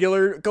me, a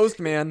regular ghost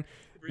man.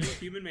 Real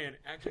human man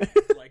acting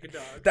like a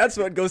dog. That's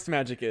what ghost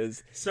magic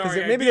is.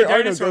 Sorry, maybe there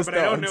are no ghost dogs.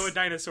 I don't know what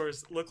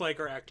dinosaurs look like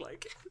or act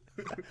like.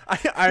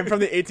 I'm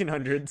from the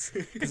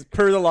 1800s,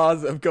 per the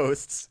laws of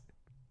ghosts.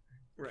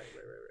 Right.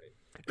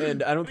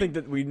 And I don't think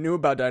that we knew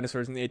about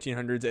dinosaurs in the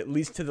 1800s, at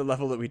least to the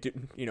level that we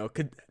did,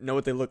 could know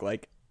what they look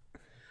like.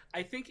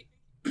 I think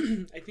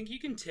you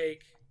can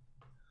take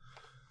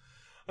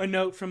a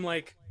note from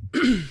like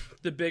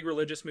the big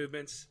religious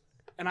movements,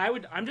 and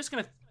I'm just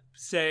gonna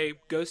say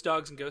ghost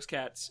dogs and ghost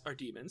cats are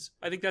demons.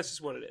 I think that's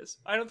just what it is.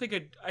 I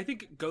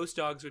think ghost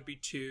dogs would be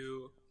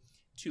too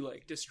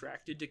like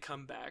distracted to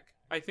come back.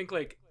 I think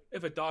like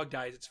if a dog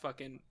dies,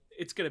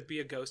 it's gonna be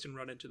a ghost and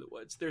run into the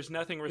woods. There's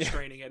nothing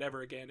restraining it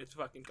ever again. It's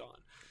fucking gone.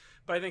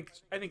 But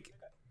I think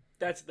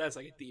that's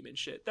like a demon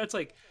shit. That's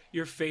like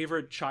your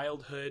favorite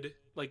childhood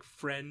like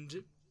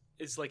friend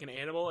is like an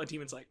animal. A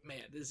demon's like,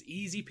 man, this is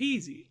easy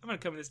peasy. I'm gonna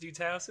come to this dude's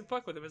house and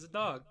fuck with him as a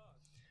dog.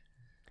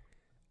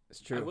 It's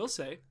true. I will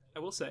say,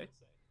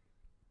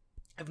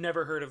 I've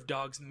never heard of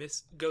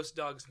ghost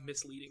dogs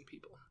misleading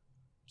people.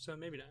 So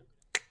maybe not.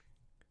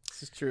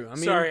 This is true. I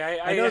mean, sorry,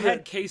 I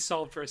had case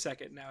solved for a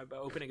second. Now I'm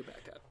opening it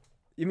back up.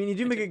 I mean, you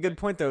do make a good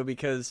point though,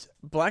 because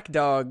black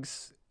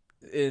dogs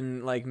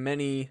in like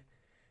many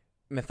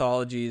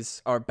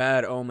mythologies are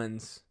bad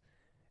omens,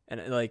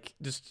 and like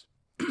just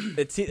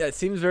it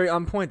seems very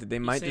on point that they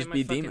might just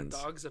be demons.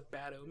 Dog's a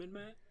bad omen,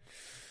 Matt.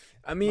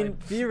 I mean,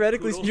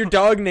 theoretically, your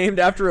dog named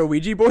after a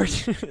Ouija board.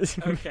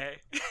 Okay,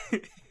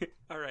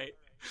 all right.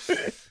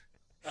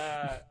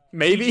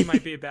 Maybe he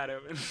might be a bad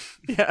omen.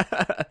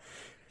 Yeah.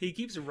 He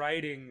keeps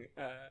writing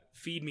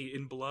 "feed me"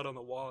 in blood on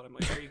the wall, and I'm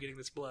like, "Where are you getting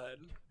this blood?"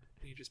 And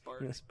he just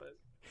barks, but.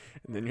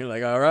 And then you're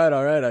like, all right,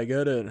 I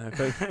get it.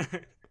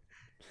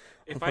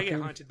 If I get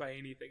haunted by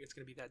anything, it's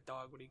gonna be that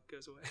dog when he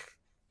goes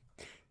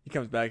away. He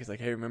comes back. He's like,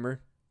 hey,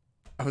 remember?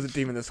 I was a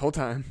demon this whole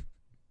time.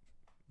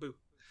 Boo.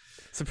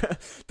 So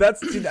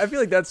I feel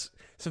like that's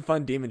some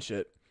fun demon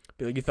shit.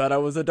 Be like, you thought I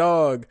was a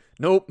dog.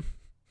 Nope.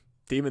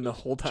 Demon the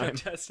whole time.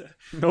 Chuck Testa.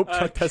 Nope,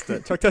 Chuck Testa.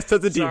 Chuck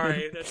Testa's a demon.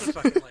 Sorry, that's a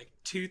fucking like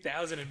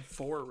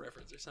 2004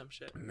 reference or some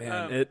shit.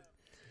 Man,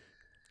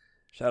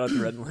 shout out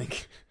to Red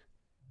Link.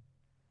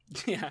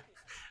 Yeah.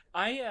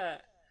 I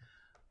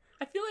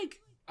feel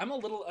like I'm a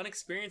little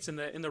unexperienced in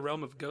the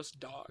realm of ghost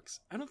dogs.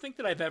 I don't think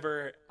that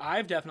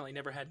I've definitely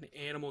never had an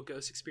animal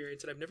ghost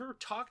experience, and I've never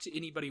talked to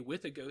anybody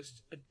with a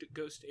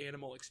ghost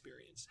animal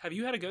experience. Have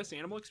you had a ghost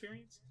animal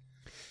experience?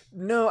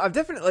 No, I've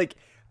definitely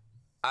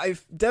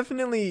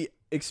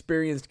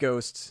experienced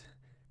ghosts,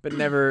 but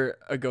never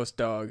a ghost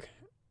dog.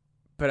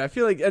 But I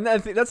feel like, and I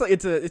think that's like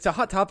it's a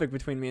hot topic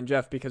between me and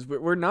Jeff, because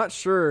we're not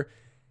sure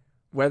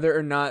whether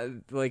or not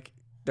like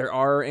there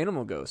are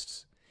animal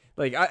ghosts.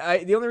 Like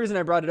I the only reason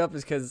I brought it up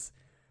is because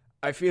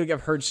I feel like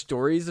I've heard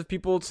stories of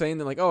people saying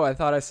that like, oh, I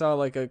thought I saw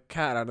like a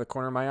cat out of the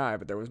corner of my eye,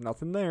 but there was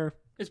nothing there.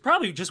 It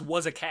probably just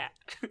was a cat.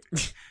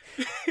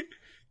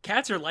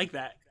 Cats are like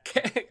that.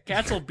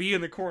 Cats will be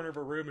in the corner of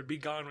a room and be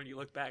gone when you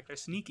look back. They're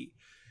sneaky.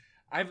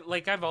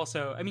 I've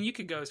also, I mean, you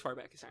could go as far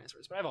back as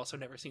dinosaurs, but I've also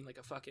never seen like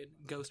a fucking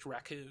ghost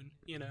raccoon,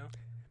 you know?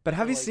 But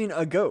have you seen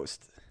a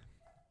ghost?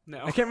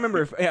 No. I can't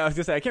remember I was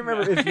gonna say, I can't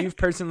remember if you've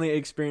personally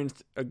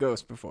experienced a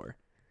ghost before.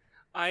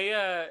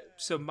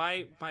 So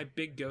my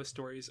big ghost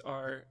stories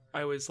are,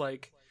 I was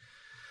like,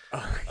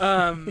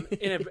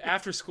 in an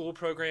after school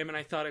program, and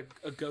I thought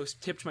a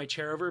ghost tipped my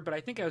chair over, but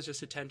I think I was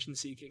just attention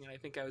seeking, and I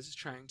think I was just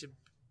trying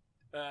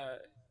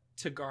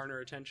to garner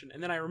attention.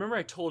 And then I remember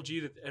I told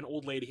you that an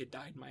old lady had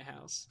died in my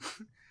house,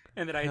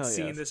 and that I had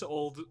seen this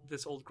old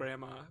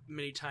grandma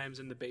many times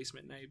in the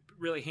basement, and I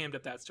really hammed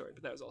up that story,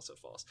 but that was also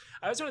false.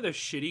 I was one of those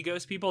shitty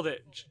ghost people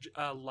that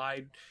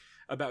lied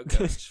about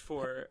ghosts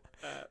for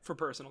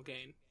personal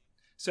gain.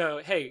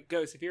 So, hey,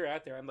 ghost, if you're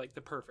out there, I'm like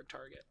the perfect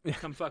target.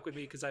 Come fuck with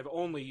me, because I've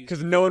only used it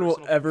because no one will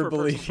ever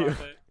believe you.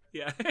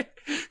 Yeah.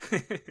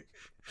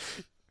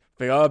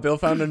 Like, oh, Bill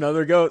found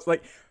another ghost.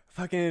 Like,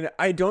 fucking,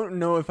 I don't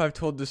know if I've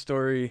told the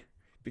story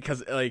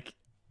because, like,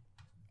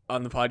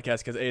 on the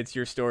podcast, because it's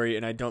your story,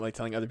 and I don't like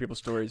telling other people's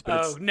stories.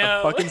 But it's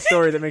a fucking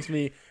story that makes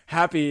me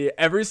happy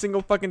every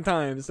single fucking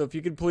time. So if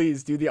you could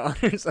please do the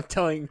honors of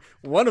telling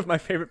one of my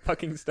favorite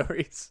fucking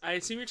stories. I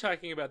assume you're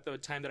talking about the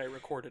time that I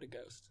recorded a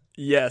ghost.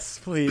 Yes,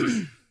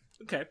 please.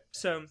 Okay,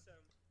 so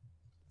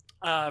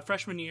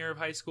freshman year of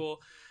high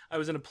school, I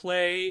was in a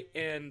play,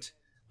 and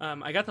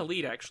I got the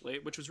lead, actually,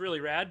 which was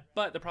really rad.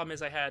 But the problem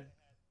is I had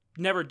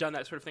never done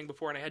that sort of thing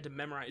before, and I had to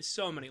memorize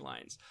so many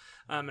lines,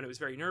 and it was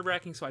very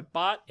nerve-wracking. So I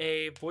bought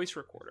a voice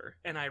recorder,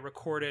 and I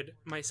recorded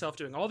myself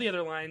doing all the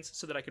other lines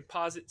so that I could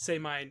pause it, say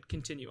mine,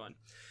 continue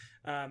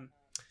on.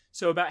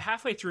 So about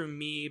halfway through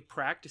me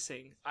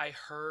practicing, I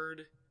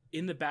heard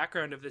in the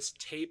background of this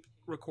tape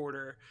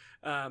recorder,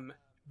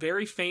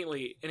 very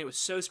faintly, and it was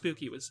so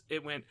spooky,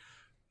 it went,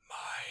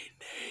 "My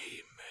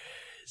name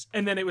is,"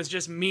 and then it was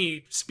just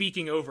me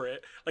speaking over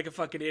it like a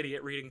fucking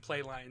idiot reading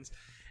play lines.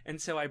 And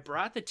so I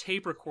brought the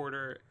tape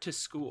recorder to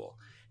school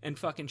and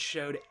fucking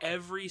showed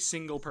every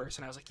single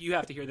person. I was like, you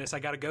have to hear this. I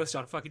got a ghost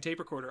on a fucking tape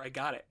recorder. I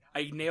got it.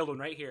 I nailed one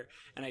right here.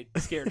 And I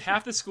scared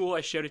half the school.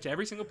 I showed it to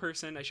every single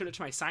person. I showed it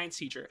to my science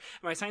teacher.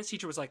 And my science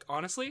teacher was like,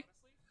 honestly,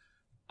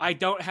 I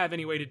don't have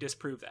any way to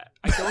disprove that.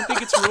 I don't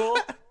think it's real.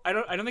 I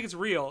don't think it's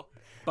real,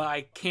 but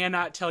I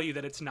cannot tell you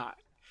that it's not.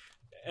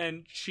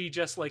 And she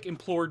just like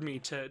implored me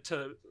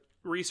to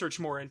research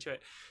more into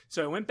it.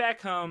 So I went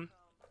back home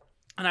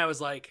and I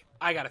was like,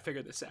 I got to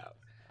figure this out.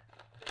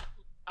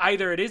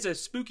 Either it is a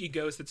spooky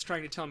ghost that's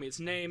trying to tell me its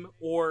name,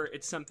 or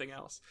it's something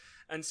else.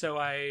 And so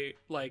I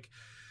like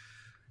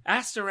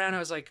asked around. I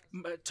was like,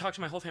 talked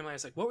to my whole family. I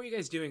was like, what were you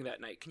guys doing that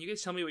night? Can you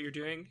guys tell me what you're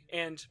doing?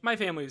 And my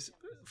family's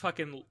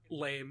fucking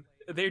lame.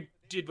 They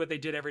did what they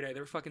did every night. They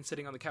were fucking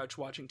sitting on the couch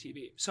watching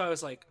TV. So I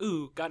was like,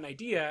 ooh, got an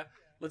idea.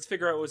 Let's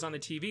figure out what was on the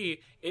TV.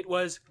 It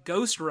was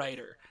Ghost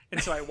Rider.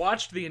 And so I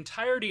watched the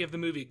entirety of the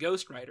movie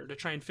Ghost Rider to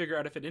try and figure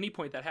out if at any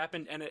point that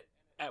happened. And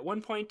at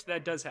one point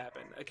that does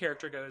happen. A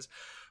character goes,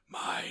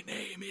 my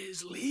name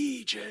is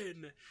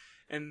Legion.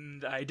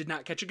 And I did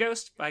not catch a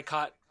ghost. I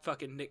caught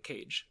fucking Nick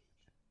Cage.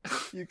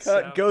 You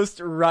caught Ghost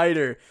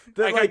Rider.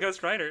 I got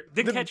Ghost Rider.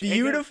 Didn't catch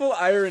beautiful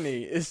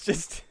irony is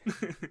just...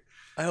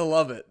 I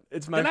love it.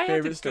 It's my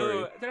favorite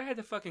story. Then I had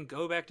to fucking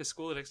go back to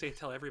school the next day and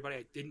tell everybody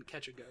I didn't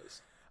catch a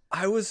ghost.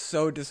 I was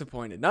so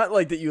disappointed. Not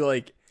like that you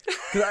like...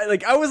 Cause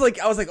I was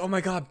like, oh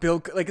my god,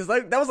 Bill... Like, cause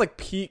that was like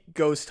peak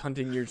ghost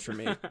hunting years for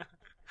me.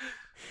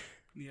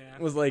 Yeah.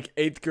 It was like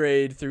 8th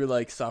grade through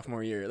like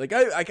sophomore year. Like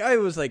I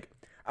was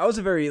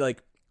a very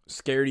like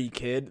scaredy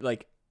kid.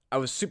 Like I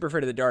was super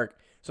afraid of the dark.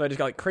 So I just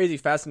got like crazy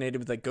fascinated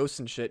with like ghosts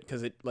and shit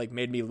because it like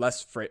made me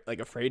less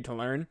afraid to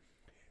learn.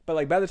 But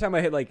like by the time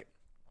I hit like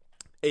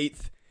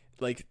 8th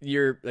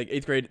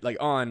grade like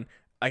on,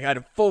 I had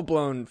a full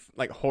blown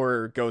like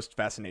horror ghost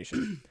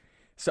fascination.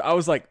 So I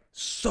was like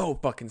so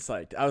fucking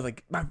psyched. I was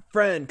like, my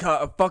friend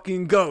caught a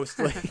fucking ghost.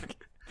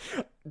 Like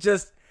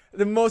just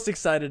the most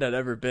excited I'd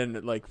ever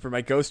been like for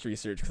my ghost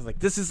research because like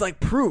this is like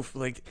proof.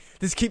 Like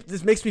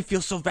this makes me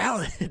feel so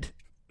valid.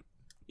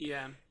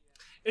 Yeah.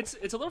 It's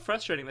a little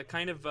frustrating that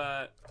kind of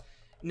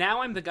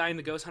now I'm the guy in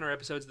the Ghost Hunter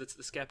episodes that's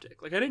the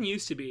skeptic. Like I didn't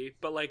used to be,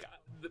 but like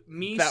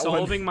me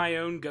solving my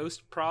own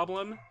ghost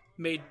problem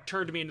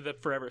turned me into the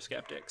forever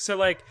skeptic. So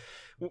like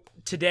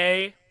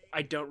today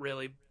I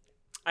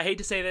hate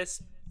to say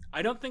this,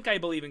 I don't think I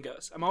believe in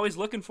ghosts. I'm always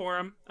looking for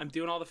them. I'm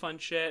doing all the fun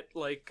shit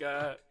like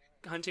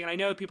hunting, and I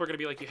know people are going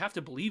to be like, you have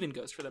to believe in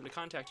ghosts for them to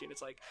contact you, and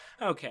it's like,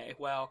 okay,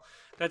 well,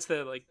 that's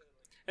the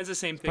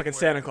same thing. Fucking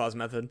Santa Claus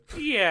method.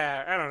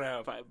 Yeah, I don't know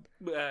if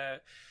I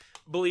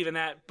believe in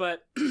that,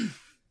 but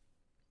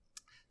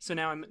so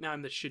now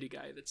I'm the shitty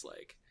guy that's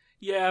like,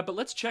 yeah, but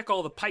let's check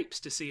all the pipes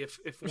to see if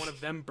one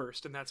of them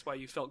burst, and that's why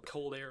you felt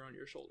cold air on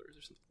your shoulders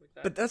or something like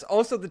that. But that's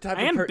also the type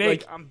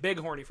of I'm big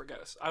horny for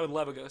ghosts. I would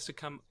love a ghost to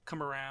come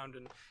around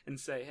and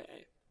say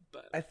hey.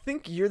 But I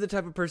think you're the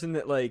type of person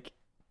that like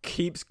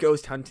keeps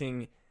ghost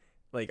hunting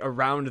like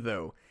around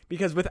though,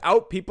 because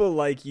without people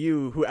like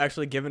you who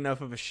actually give enough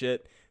of a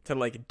shit to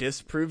like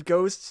disprove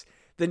ghosts,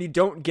 then you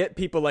don't get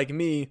people like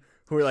me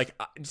who are like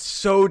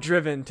so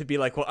driven to be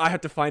like, well, I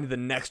have to find the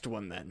next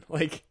one then.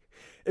 Like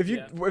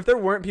if there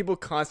weren't people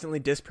constantly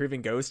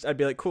disproving ghosts, I'd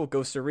be like, cool,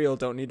 ghosts are real,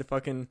 don't need to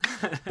fucking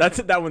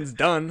that one's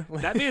done.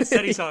 That man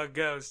said he saw a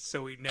ghost,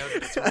 so we know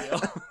that it's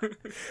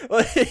real.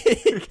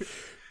 Like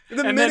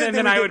and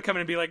then I would come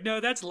in and be like, no,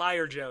 that's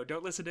Liar Joe.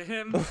 Don't listen to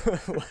him.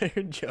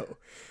 Liar Joe.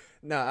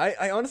 No,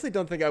 I honestly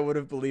don't think I would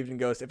have believed in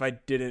ghosts if I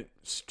didn't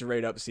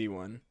straight up see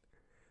one.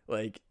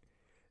 Like,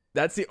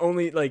 that's the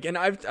only, like, and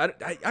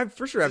I'm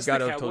for sure I've got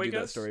to have told you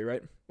that story,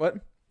 right? What?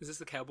 Is this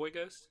the cowboy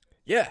ghost?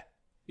 Yeah.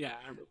 Yeah,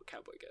 I remember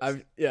cowboy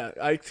ghost.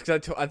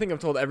 I think I've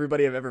told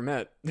everybody I've ever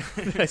met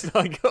that I saw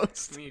a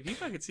ghost. I mean, if you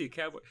fucking see a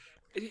cowboy...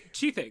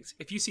 Two things.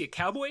 If you see a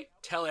cowboy,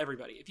 tell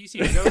everybody. If you see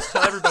a ghost,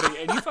 tell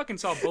everybody. And you fucking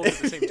saw both at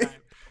the same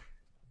time.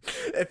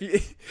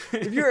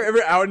 If you're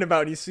ever out and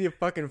about and you see a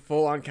fucking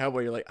full-on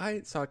cowboy, you're like,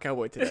 I saw a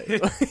cowboy today.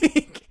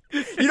 Like,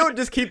 you don't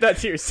just keep that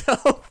to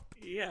yourself.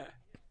 Yeah.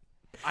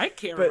 I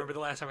can't remember the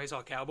last time I saw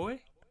a cowboy.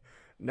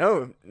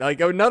 No, like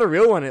not a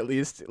real one at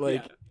least.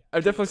 Like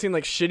I've definitely seen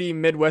like shitty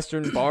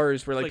Midwestern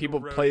bars where like people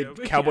play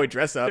cowboy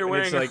dress up. They're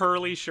wearing like,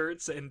 Hurley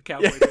shirts and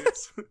cowboy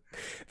boots.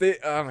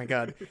 Oh my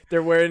god,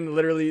 they're wearing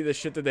literally the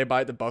shit that they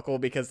buy at the Buckle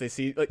because they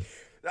see like.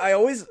 I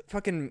always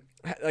fucking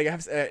like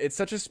it's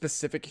such a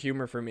specific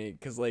humor for me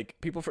because like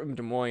people from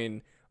Des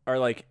Moines are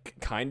like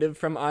kind of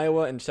from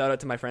Iowa, and shout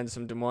out to my friends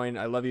from Des Moines,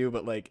 I love you,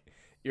 but like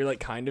you're like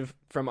kind of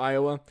from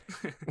Iowa.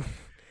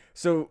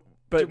 So.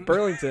 But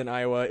Burlington,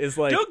 Iowa is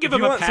like... Don't give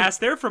them a pass.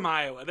 They're from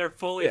Iowa. They're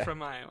fully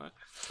from Iowa.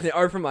 They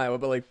are from Iowa,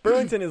 but like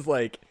Burlington is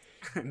like...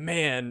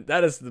 Man,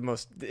 that is the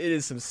most... It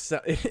is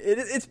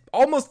it's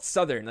almost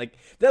southern. Like,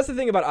 that's the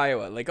thing about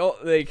Iowa. Like,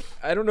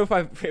 I don't know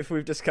if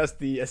we've discussed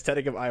the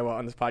aesthetic of Iowa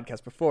on this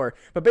podcast before,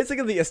 but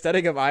basically the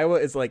aesthetic of Iowa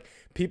is like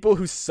people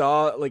who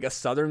saw like a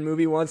southern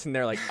movie once and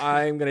they're like,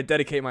 I'm going to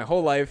dedicate my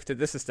whole life to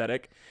this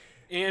aesthetic.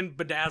 And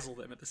bedazzle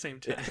them at the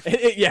same time.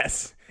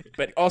 Yes.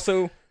 But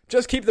also...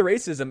 Just keep the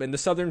racism and the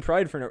Southern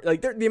pride for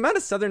like the amount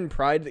of Southern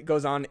pride that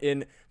goes on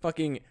in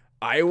fucking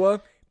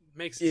Iowa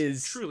makes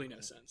truly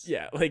no sense.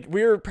 Yeah, like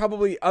we're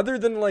probably other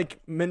than like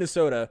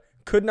Minnesota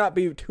could not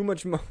be too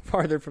much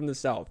farther from the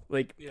South.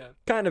 Like,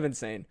 kind of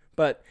insane.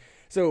 But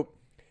so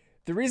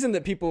the reason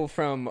that people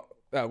from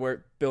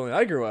where Bill and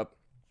I grew up,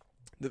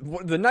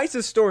 the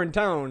nicest store in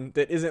town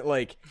that isn't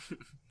like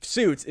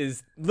Suits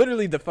is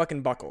literally the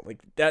fucking Buckle.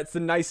 Like that's the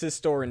nicest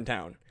store in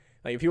town.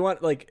 Like if you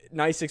want like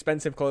nice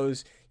expensive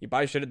clothes, you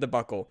buy shit at the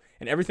Buckle,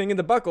 and everything in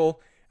the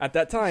Buckle at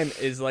that time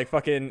is like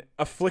fucking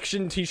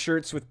Affliction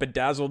t-shirts with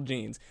bedazzled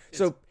jeans.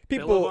 So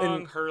people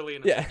Billabong, in Hurley,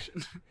 and yeah,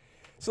 Affliction.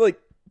 so like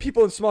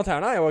people in small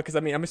town Iowa, because I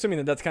mean I'm assuming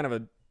that that's kind of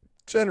a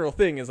general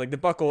thing, is like the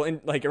Buckle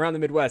in like around the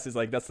Midwest is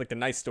like that's like the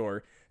nice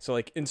store. So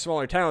like in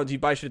smaller towns, you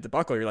buy shit at the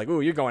Buckle, you're like,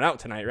 ooh, you're going out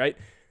tonight, right?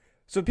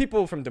 So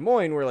people from Des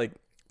Moines, where like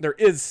there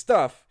is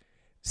stuff,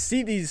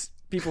 see these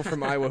people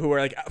from Iowa who are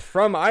like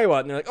from Iowa,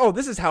 and they're like, oh,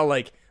 this is how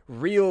like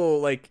real,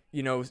 like,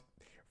 you know,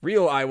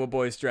 real Iowa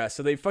boys dress.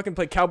 So they fucking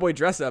play cowboy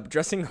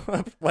dressing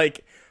up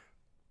like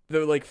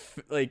the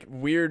like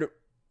weird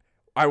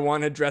I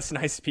want to dress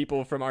nice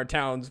people from our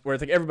towns, where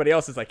it's like everybody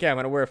else is like, yeah, I'm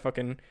gonna wear a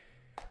fucking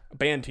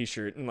band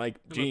t-shirt and like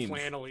jeans,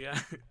 flannel, yeah.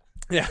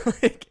 Yeah,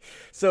 like,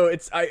 so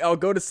it's I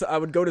would go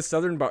to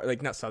southern bar,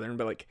 like not southern,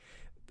 but like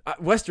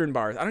western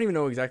bars. I don't even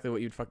know exactly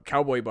what you'd fuck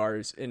cowboy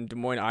bars in Des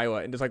Moines,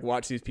 Iowa, and just like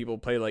watch these people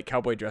play like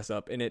cowboy dress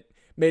up, and it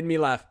made me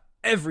laugh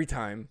every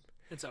time.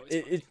 It's always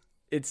funny.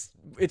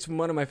 It's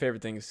one of my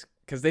favorite things,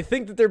 because they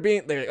think that they're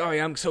like, oh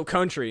yeah, I'm so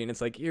country, and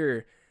it's like,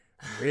 you're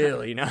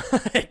really not.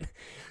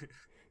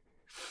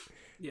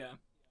 Yeah.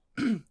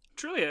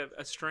 Truly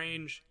a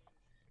strange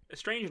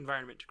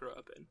environment to grow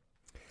up in.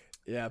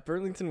 Yeah,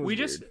 Burlington was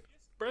weird.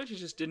 Burlington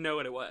just didn't know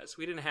what it was.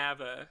 We didn't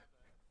have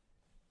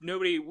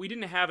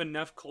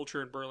enough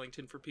culture in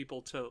Burlington for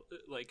people to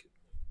like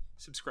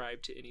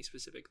subscribe to any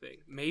specific thing.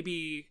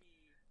 Maybe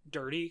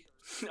dirty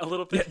a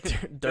little bit. Yeah,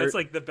 that's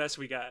like the best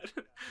we got.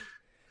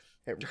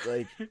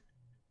 Like,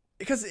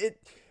 because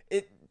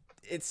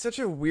it's such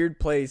a weird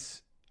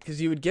place,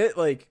 because you would get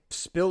like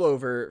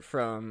spillover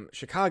from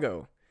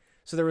Chicago.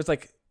 So there was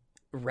like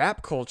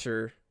rap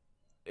culture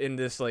in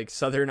this like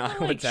southern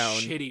Iowa like town.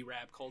 Shitty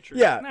rap culture.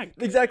 Yeah,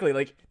 exactly.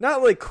 Like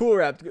not like cool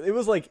rap. It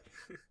was like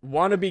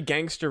wannabe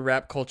gangster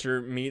rap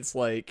culture meets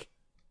like,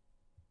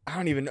 I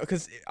don't even know,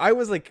 because I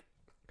was like,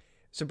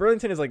 so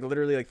Burlington is like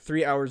literally like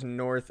 3 hours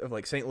north of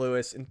like St.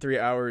 Louis and 3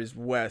 hours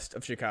west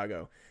of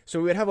Chicago. So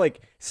we would have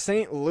like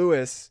St.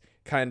 Louis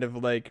kind of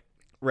like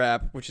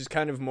rap, which is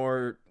kind of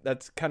more,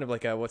 that's kind of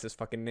like a, what's his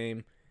fucking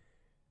name?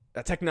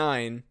 A Tech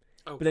Nine.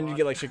 Oh, but then you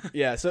get like,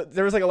 yeah, so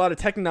there was like a lot of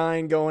Tech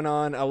Nine going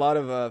on, a lot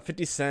of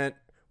 50 Cent,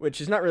 which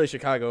is not really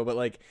Chicago, but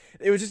like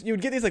it was just, you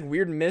would get these like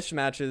weird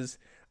mismatches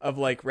of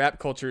like rap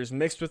cultures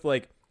mixed with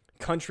like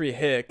country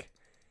hick.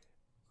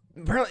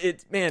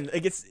 It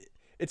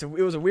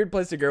was a weird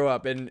place to grow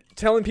up, and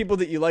telling people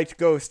that you liked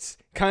Ghosts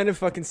kind of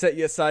fucking set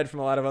you aside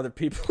from a lot of other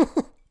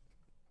people.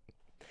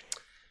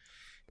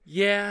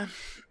 Yeah.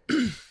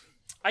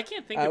 I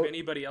can't think of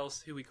anybody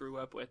else who we grew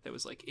up with that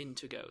was like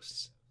into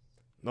Ghosts.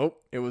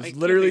 Nope. It was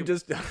literally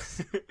just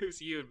it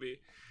was you and me.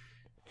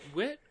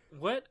 What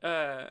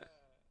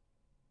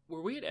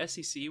were we at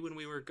SEC when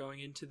we were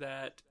going into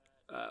that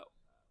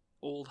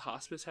old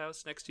hospice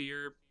house next to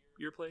your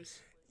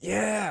place?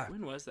 Yeah.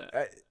 When was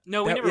that?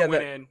 No, we never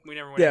went in.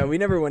 We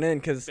never went in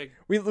because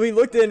we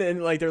looked in,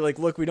 and like they're like,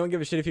 look, we don't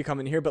give a shit if you come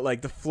in here, but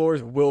like the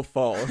floors will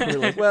fall. And we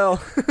were like, well.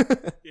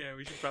 Yeah,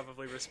 we should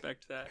probably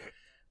respect that.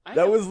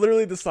 That was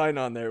literally the sign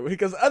on there,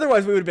 because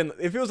otherwise we would have been,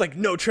 if it was like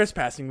no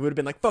trespassing, we would have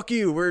been like, fuck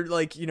you, we're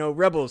like, you know,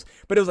 rebels.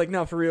 But it was like,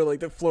 no, for real, like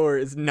the floor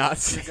is not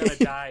safe. You're gonna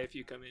die if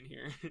you come in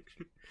here.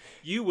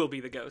 You will be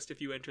the ghost if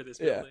you enter this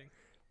building.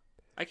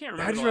 Yeah. I can't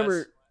remember. I just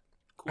remember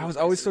I was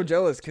always so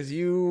jealous because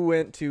you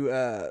went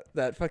to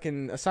that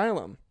fucking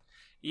asylum.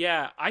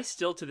 Yeah, I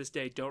still to this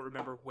day don't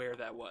remember where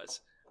that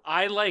was.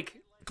 I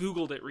like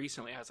Googled it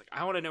recently. I was like,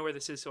 I want to know where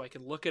this is so I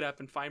can look it up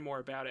and find more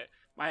about it.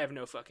 I have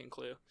no fucking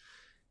clue.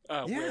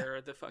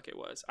 Where the fuck it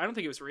was. I don't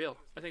think it was real.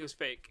 I think it was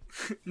fake.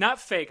 Not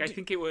fake. I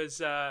think it was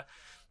a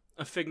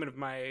figment of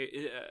my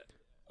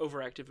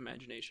overactive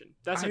imagination.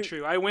 That's not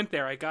true. I went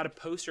there. I got a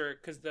poster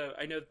because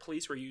I know the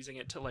police were using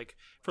it to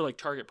for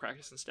target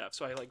practice and stuff.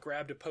 So I like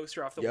grabbed a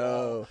poster off the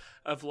wall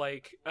of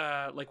like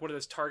one of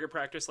those target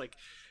practice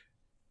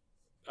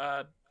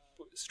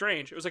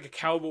strange. It was like a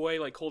cowboy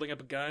like holding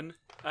up a gun,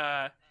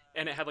 and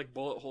it had like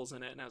bullet holes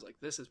in it. And I was like,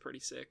 this is pretty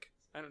sick.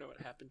 I don't know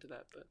what happened to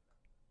that, but.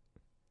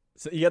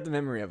 So you got the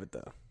memory of it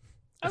though.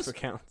 That's what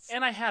counts.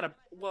 And I had a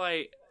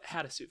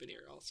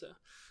souvenir also.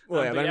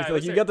 Well, yeah, but I feel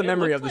like you got the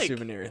memory of the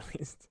souvenir at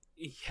least.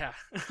 Yeah,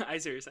 I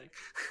see what you're saying.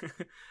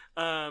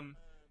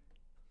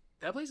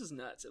 That place is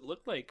nuts. It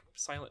looked like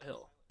Silent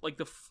Hill. Like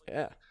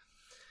yeah.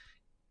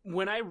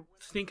 When I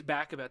think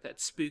back about that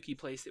spooky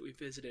place that we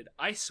visited,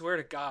 I swear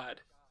to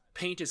God,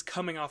 paint is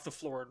coming off the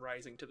floor and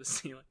rising to the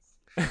ceiling.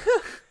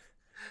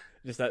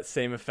 Just that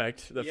same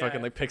effect. The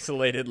fucking like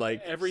pixelated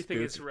like. Everything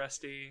spook. is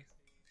rusty.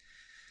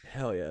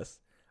 Hell yes.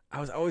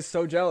 I was always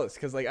so jealous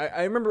because like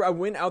I remember I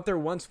went out there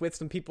once with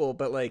some people,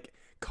 but like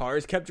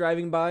cars kept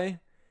driving by,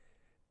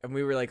 and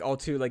we were like all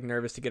too like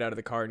nervous to get out of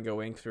the car and go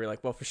in, because we were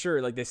like, well, for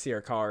sure, like they see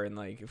our car, and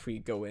like if we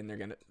go in, they're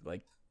gonna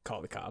like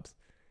call the cops.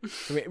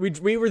 So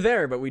we were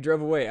there, but we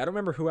drove away. I don't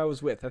remember who I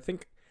was with. I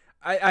think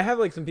I have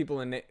like some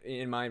people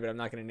in mind, but I'm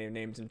not gonna name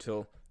names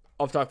until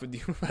I'll talk with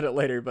you about it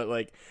later. But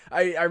like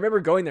I remember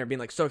going there being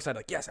like so excited,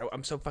 like yes,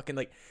 I'm so fucking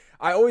like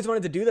I always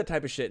wanted to do that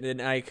type of shit,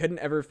 and I couldn't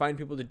ever find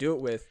people to do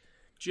it with.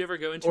 Did you ever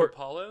go into Or-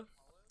 Apollo?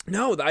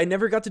 No, I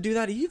never got to do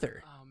that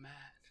either. Oh man.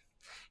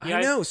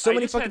 I know so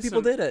many just fucking had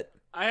people did it.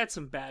 I had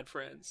some bad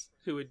friends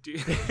who would do,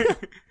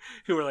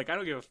 who were like, I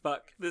don't give a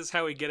fuck. This is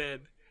how we get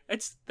in.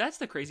 That's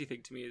the crazy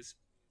thing to me is,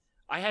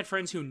 I had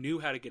friends who knew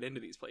how to get into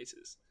these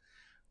places,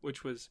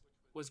 which was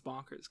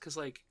bonkers. Because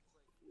like,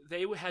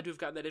 they had to have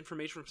gotten that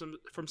information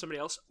from somebody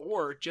else,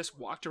 or just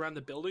walked around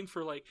the building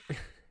for like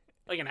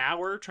an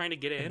hour trying to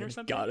get in or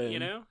something. Got in. You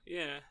know?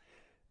 Yeah.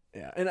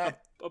 Yeah, and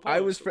Apollo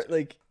I was cool.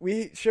 like,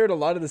 we shared a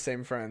lot of the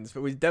same friends,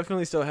 but we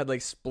definitely still had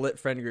like split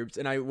friend groups,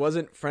 and I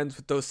wasn't friends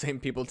with those same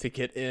people to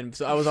get in.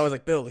 So I was always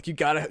like, Bill, like you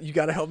gotta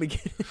help me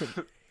get in.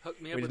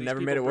 Hook me up We with just these never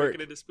people made it work.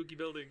 breaking into spooky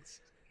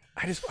buildings.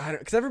 I don't,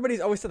 because everybody's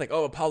always said like,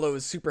 oh, Apollo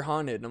is super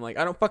haunted, and I'm like,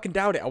 I don't fucking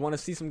doubt it. I want to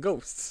see some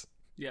ghosts.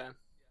 Yeah.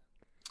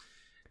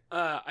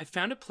 I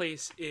found a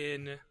place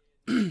in.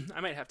 I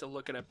might have to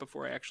look it up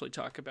before I actually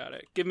talk about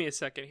it. Give me a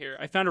second here.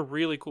 I found a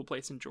really cool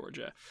place in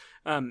Georgia.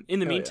 In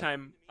the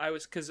meantime,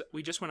 because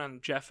we just went on,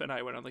 Jeff and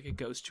I went on like a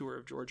ghost tour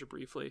of Georgia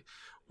briefly.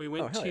 We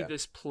went to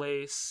this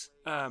place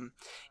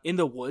in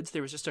the woods.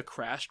 There was just a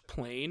crashed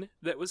plane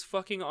that was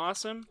fucking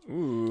awesome.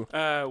 Ooh.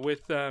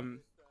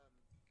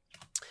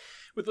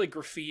 With like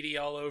graffiti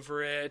all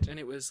over it, and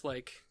it was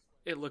like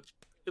it looked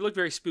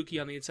very spooky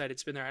on the inside.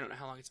 It's been there. I don't know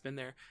how long it's been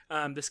there.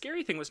 The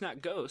scary thing was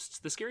not ghosts.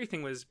 The scary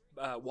thing was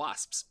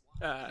wasps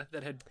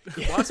that had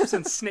wasps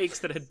and snakes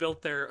that had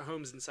built their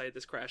homes inside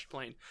this crashed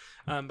plane.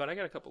 But I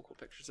got a couple cool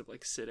pictures of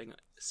like sitting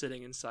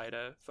inside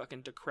a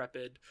fucking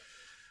decrepit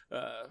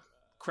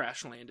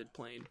crash landed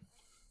plane.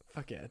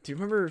 Fuck yeah. Do you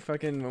remember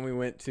fucking when we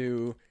went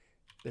to,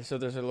 there's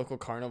a local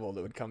carnival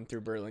that would come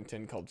through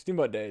Burlington called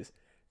Steamboat Days,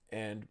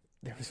 and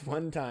there was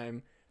one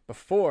time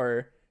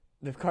before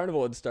the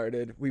carnival had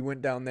started, we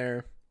went down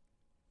there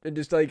and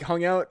just like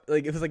hung out.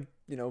 Like it was like,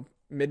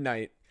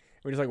 midnight.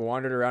 We just like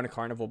wandered around a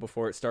carnival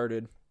before it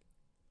started.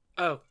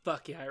 Oh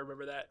fuck yeah, I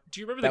remember that. Do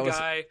you remember the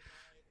guy?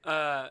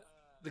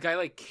 The guy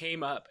like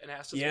came up and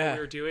asked us what we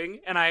were doing,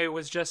 and I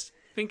was just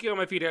thinking on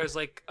my feet. I was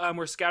like,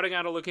 "We're scouting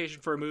out a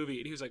location for a movie,"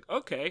 and he was like,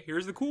 "Okay,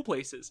 here's the cool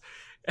places."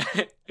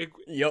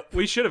 Yep,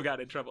 we should have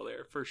gotten in trouble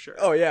there for sure.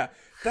 Oh yeah,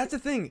 that's the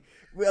thing.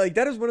 Like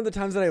that is one of the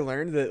times that I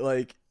learned that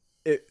like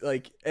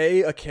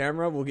a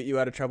camera will get you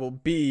out of trouble.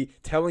 B,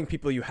 telling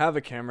people you have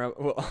a camera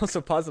will also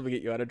possibly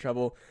get you out of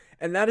trouble,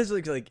 and that is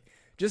like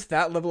just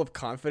that level of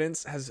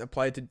confidence has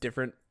applied to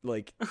different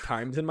like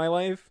times in my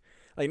life.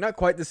 Like not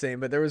quite the same,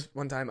 but there was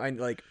one time I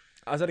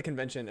was at a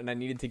convention and I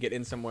needed to get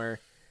in somewhere,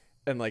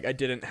 and like I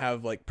didn't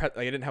have like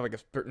I didn't have like a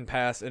certain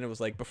pass, and it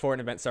was like before an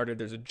event started.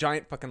 There's a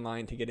giant fucking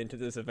line to get into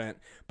this event,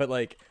 but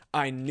like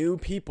I knew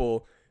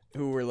people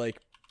who were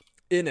like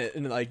in it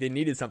and like they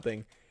needed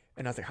something.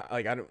 And I was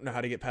like, I don't know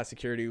how to get past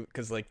security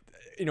because, like,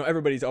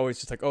 everybody's always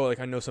just like, oh, like,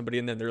 I know somebody.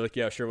 And then they're like,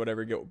 yeah, sure,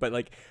 whatever, go. But,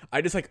 like,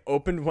 I just, like,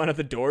 opened one of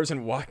the doors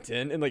and walked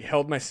in and, like,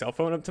 held my cell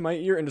phone up to my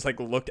ear and just, like,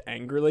 looked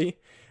angrily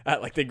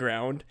at, like, the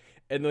ground.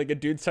 And, like, a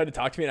dude started to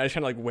talk to me and I just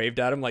kind of, like, waved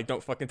at him, like,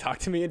 don't fucking talk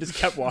to me, and just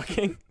kept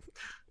walking.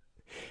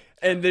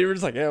 And they were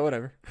just like, yeah,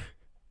 whatever.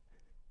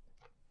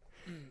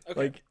 Okay.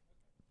 Like,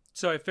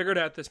 so I figured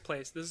out this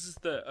place. This is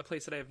a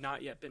place that I have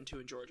not yet been to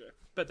in Georgia,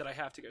 but that I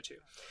have to go to.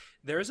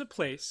 There is a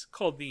place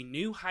called the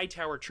New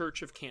Hightower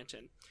Church of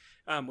Canton,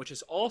 which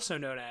is also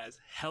known as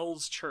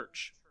Hell's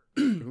Church.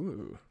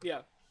 ooh.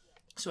 Yeah.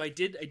 So I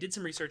did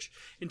some research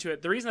into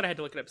it. The reason that I had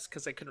to look it up is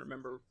because I couldn't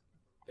remember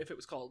if it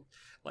was called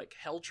like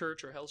Hell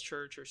Church or Hell's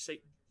Church or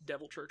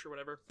Devil Church or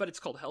whatever, but it's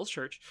called Hell's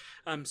Church.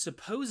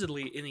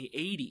 Supposedly in the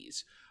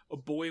 80s, a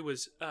boy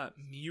was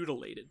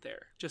mutilated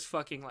there, just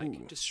fucking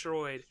like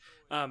destroyed.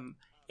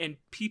 And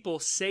people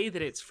say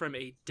that it's from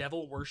a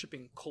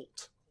devil-worshipping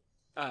cult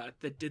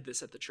that did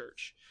this at the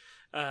church.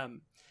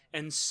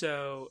 And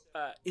so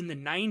in the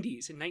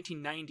 90s, in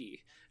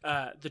 1990,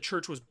 the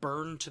church was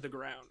burned to the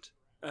ground.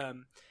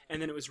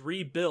 And then it was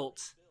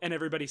rebuilt, and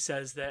everybody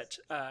says that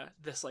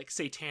this like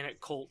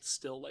satanic cult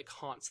still like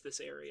haunts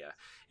this area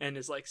and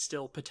is like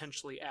still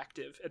potentially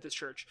active at this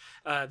church.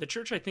 The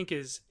church,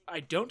 I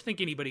don't think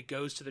anybody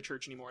goes to the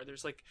church anymore.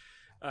 There's like,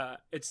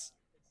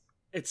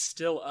 it's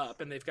still up,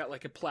 and they've got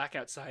like a plaque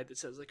outside that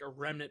says like a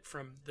remnant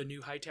from the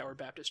New Hightower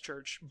Baptist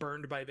Church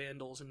burned by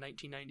vandals in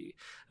 1990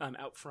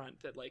 out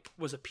front that like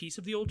was a piece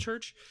of the old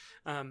church.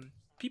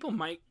 People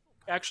might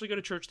actually go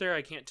to church there.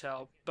 I can't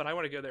tell, but I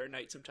want to go there at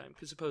night sometime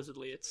because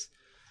supposedly it's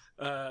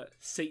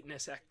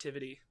Satanist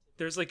activity.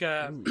 There's like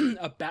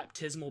a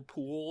baptismal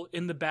pool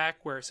in the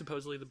back where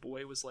supposedly the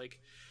boy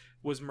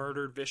was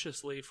murdered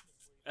viciously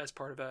as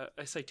part of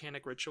a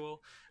satanic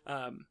ritual,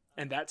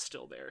 and that's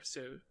still there.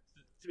 So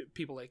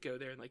people like go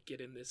there and like get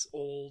in this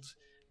old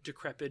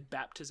decrepit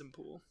baptism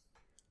pool.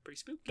 Pretty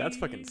spooky. That's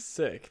fucking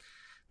sick.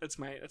 That's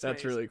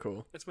really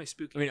cool. That's my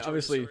spooky. I mean,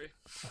 obviously, story.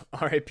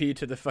 R.I.P.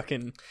 to the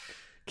fucking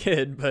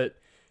kid, but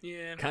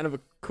yeah, kind of a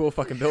cool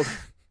fucking building.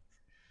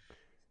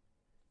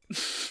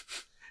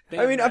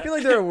 I mean, I feel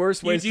like there are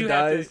worse ways to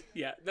die.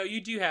 No,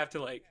 you do have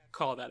to like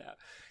call that out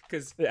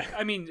because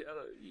I mean,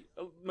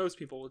 most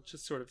people will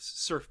just sort of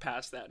surf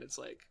past that. And it's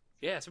like,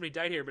 yeah, somebody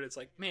died here, but it's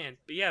like, man,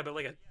 but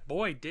like a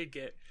boy did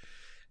get.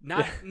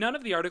 None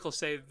of the articles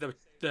say the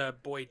the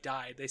boy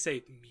died. They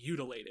say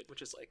mutilated,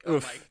 which is like, oh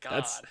my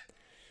god.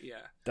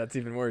 That's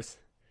even worse.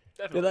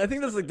 Definitely I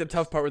think that's like the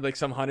tough part with like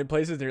some haunted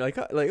places. And you're like,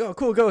 oh,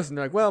 cool ghosts, and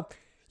they're like, well,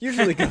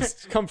 usually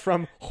ghosts come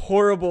from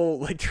horrible,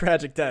 like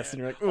tragic deaths, and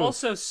you're like, ooh.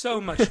 Also so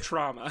much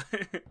trauma.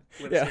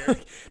 Yeah,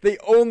 like, they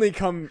only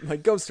come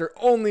like ghosts are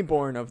only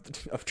born of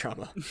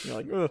trauma. You're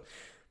like, ugh.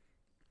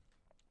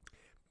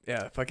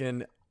 Yeah,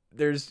 fucking.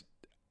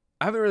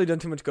 I haven't really done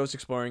too much ghost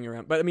exploring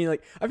around, but I mean,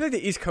 like, I feel like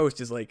the East Coast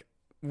is like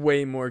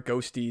way more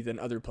ghosty than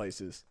other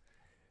places.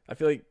 I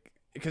feel like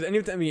because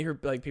anytime you hear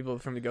like people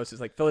from the ghosts,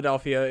 it's like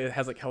Philadelphia, it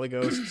has like hella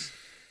ghosts.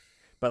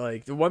 But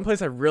like the one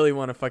place I really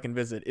want to fucking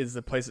visit is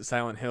the place that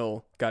Silent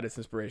Hill got its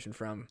inspiration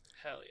from.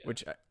 Hell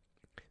yeah.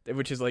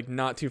 Which is like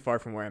not too far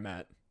from where I'm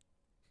at.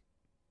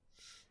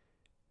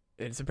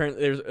 It's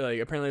apparently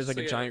there's like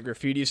a giant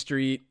graffiti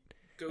street.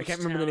 Ghost I can't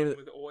remember the name of it.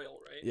 With oil,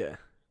 right? Yeah.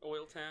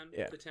 Oil town.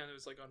 Yeah. The town that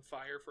was like on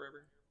fire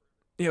forever.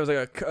 Yeah, it was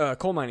like a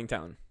coal mining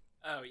town.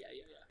 Oh yeah.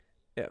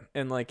 Yeah,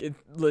 and like it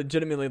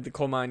legitimately the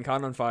coal mine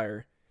caught on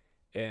fire,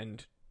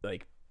 and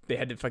like they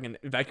had to fucking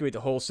evacuate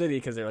the whole city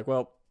because they're like,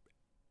 well,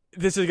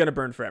 this is gonna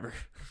burn forever.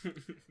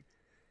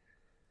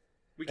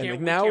 we can't.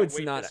 And now can't it's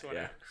wait not. This one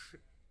Yeah. out.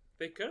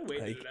 They could have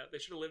waited it out. They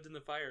should have lived in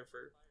the fire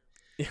for.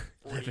 Yeah,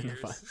 40 live in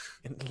years.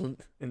 the fire,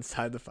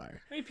 inside the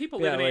fire. I mean, people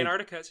Yeah, live in like-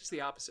 Antarctica. It's just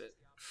the opposite.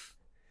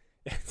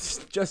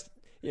 It's just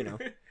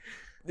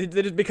they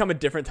just become a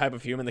different type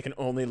of human that can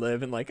only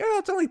live in like, oh,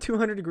 it's only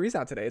 200 degrees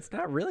out today. It's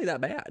not really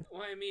that bad.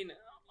 Well, I mean,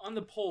 on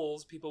the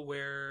poles, people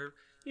wear,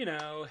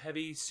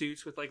 heavy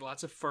suits with like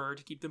lots of fur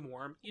to keep them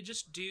warm. You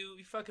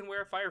fucking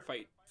wear a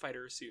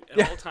fighter suit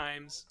at all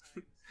times.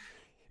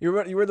 You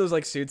wear those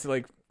like suits that,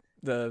 like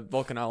the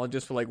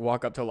volcanologist will like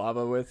walk up to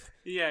lava with.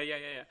 Yeah.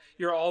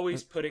 You're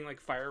always putting like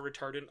fire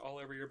retardant all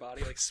over your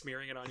body, like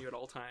smearing it on you at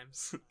all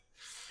times.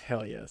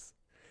 Hell yes.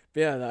 But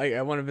yeah,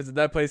 I want to visit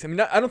that place. I mean,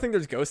 I don't think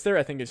there's ghosts there.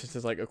 I think it's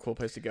just like a cool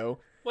place to go.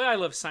 Well, I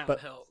love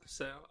Silent Hill,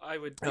 so I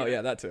would. Oh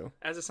yeah, that too.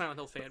 As a Silent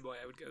Hill fanboy,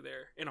 I would go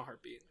there in a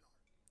heartbeat.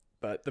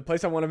 But the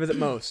place I want to visit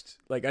most,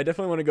 like I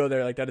definitely want to go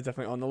there. Like that is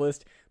definitely on the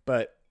list.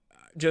 But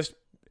just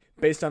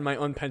based on my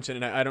own penchant,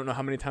 and I don't know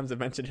how many times I've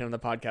mentioned it on the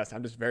podcast,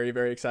 I'm just very,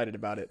 very excited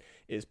about it.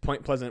 Is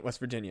Point Pleasant,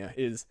 West Virginia,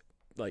 is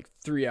like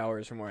 3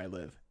 hours from where I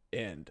live,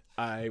 and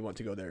I want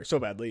to go there so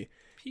badly.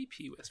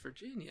 PP, West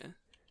Virginia.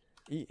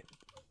 Yeah.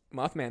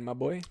 Mothman, my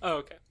boy. Oh,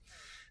 okay,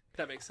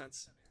 that makes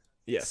sense.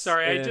 Yes.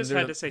 Sorry, I just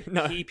had to say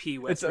PP,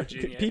 West it's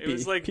Virginia. PP, it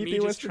was like PP, me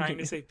just West trying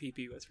Virginia. to say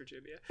PP, West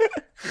Virginia.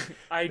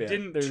 I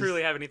didn't there's-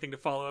 truly have anything to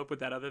follow up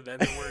with that other than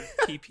the word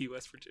PP,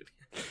 West Virginia.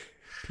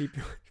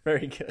 PP,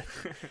 very good.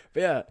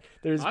 But yeah,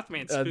 there's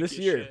Mothman's spooky this as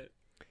year.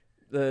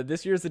 shit.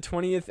 This year is the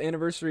 20th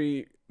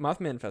anniversary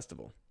Mothman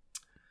Festival.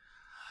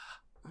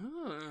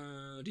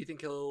 Oh, do you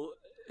think he'll?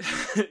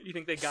 You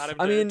think they got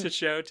him to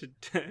show to?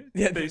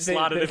 Yeah, they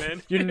slotted him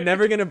in. You're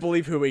never gonna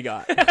believe who we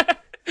got.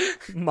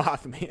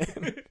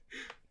 Mothman.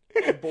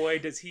 Oh boy,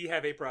 does he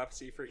have a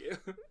prophecy for you?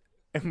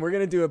 And we're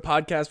gonna do a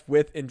podcast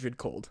with Indrid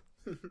Cold.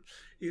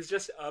 He's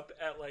just up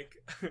at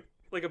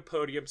like a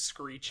podium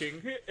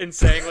screeching and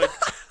saying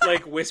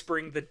like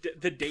whispering the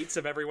dates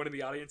of everyone in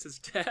the audience's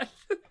death.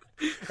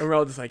 And we're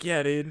all just like,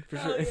 yeah, dude, for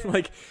sure. Yeah.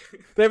 Like,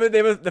 they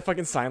have the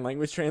fucking sign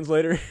language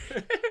translator.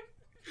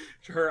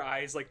 Her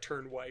eyes like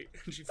turn white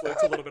and she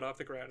floats a little bit off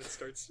the ground and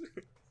starts.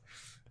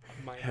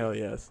 Hell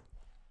yes.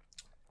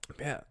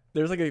 Yeah,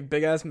 there's like a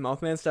big ass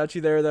Mothman statue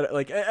there that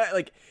like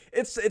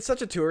it's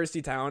such a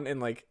touristy town,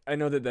 and like I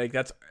know that like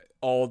that's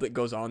all that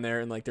goes on there,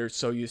 and like they're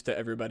so used to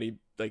everybody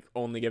like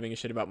only giving a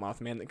shit about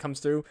Mothman that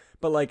comes through.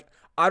 But like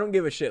I don't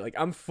give a shit. Like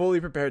I'm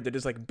fully prepared to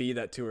just like be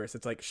that tourist.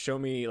 It's like show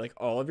me like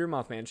all of your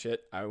Mothman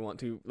shit. I want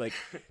to like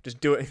just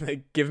do it.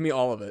 Like give me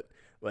all of it.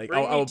 Like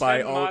I will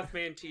buy all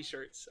Mothman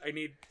t-shirts. I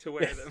need to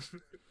wear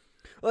them.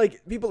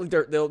 Like people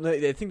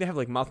they think they have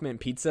like Mothman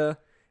pizza.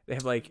 They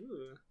have like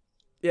Ooh.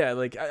 yeah,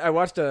 like I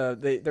watched there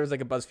was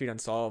like a BuzzFeed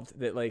Unsolved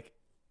that like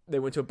they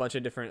went to a bunch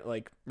of different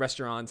like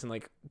restaurants and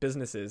like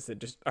businesses that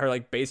just are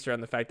like based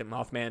around the fact that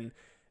Mothman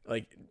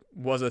like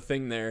was a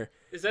thing there.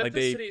 Is that like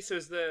the city? So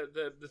is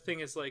the thing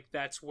is like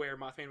that's where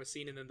Mothman was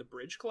seen, and then the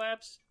bridge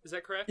collapsed. Is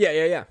that correct?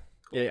 Yeah.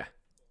 Cool.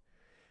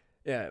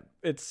 Yeah.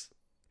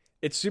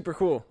 It's super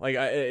cool. Like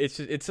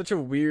it's such a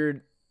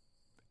weird.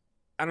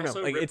 I don't Also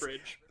know. Like Rip it's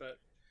Bridge, but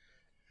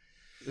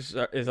is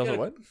also Yeah.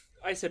 what?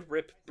 I said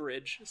Rip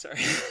Bridge. Sorry.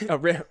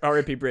 Oh,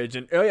 R.I.P. Bridge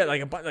and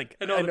like a like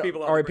And all the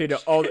people on the R.I.P. to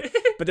bridge. all.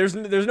 But there's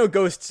no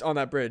ghosts on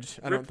that bridge.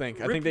 I don't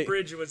think. I think they.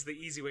 Bridge was the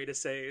easy way to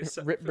say.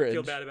 So Rip feel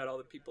Bridge. bad about all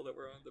the people that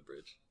were on the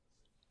bridge.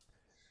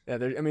 Yeah,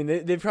 I mean,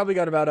 they've probably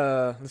got about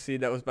let's see,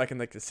 that was back in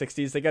like the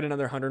 60s. They got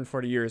another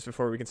 140 years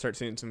before we can start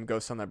seeing some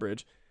ghosts on that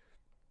bridge.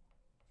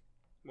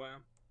 Wow.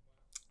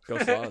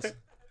 Ghost laws.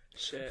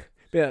 Shit.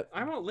 But yeah,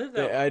 I won't live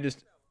that.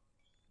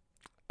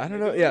 I don't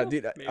know. Maybe Yeah, we'll.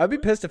 dude, Maybe I'd be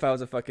we'll. pissed if I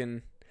was a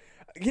fucking.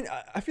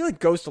 I feel like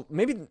ghosts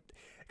maybe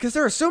because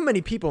there are so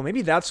many people.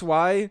 Maybe that's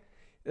why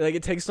like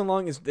it takes so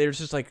long. Is there's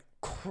just like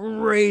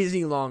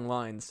crazy long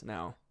lines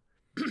now.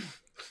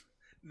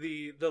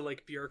 The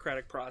like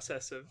bureaucratic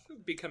process of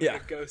becoming Yeah. a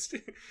ghost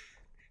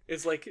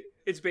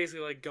It's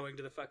basically like going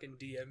to the fucking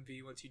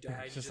DMV once you die.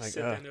 Yeah, You just like,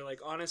 sit there and they're like,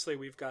 honestly,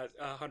 we've got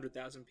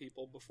 100,000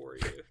 people before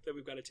you that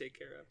we've got to take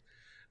care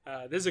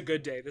of. This is a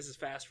good day. This is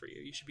fast for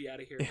you. You should be out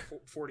of here in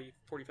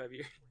 45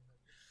 years.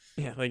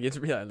 Yeah, like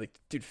like,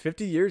 dude,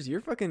 50 years,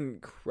 you're fucking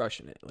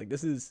crushing it. Like,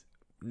 this is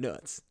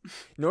nuts.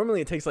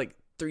 Normally, it takes like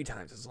 3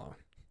 times as long.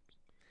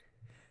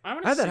 I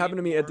had that happen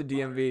to me at the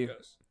DMV.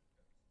 Ghost.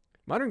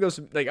 Modern Ghost,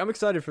 like, I'm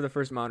excited for the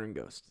first Modern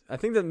Ghost. I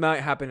think that might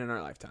happen in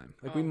our lifetime.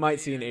 Like, we might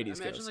see an 80s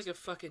Imagine ghost. like a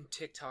fucking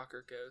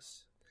TikToker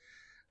ghost.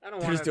 I don't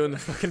They're want just doing the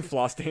fucking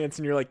floss dance,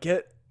 and you're like,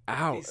 get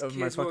out These of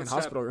my kids fucking won't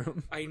hospital stop.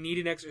 room. I need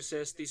an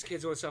exorcist. These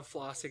kids won't stop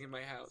flossing in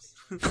my house.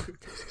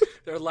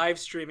 They're live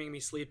streaming me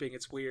sleeping.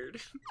 It's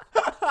weird.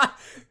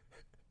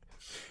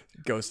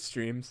 Ghost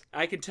streams.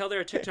 I can tell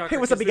they're a TikToker. Hey,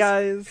 what's up, you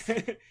guys?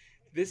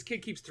 This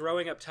kid keeps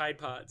throwing up Tide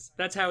Pods.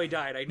 That's how he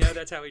died. I know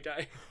that's how he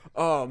died.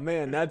 Oh,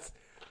 man,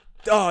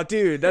 oh,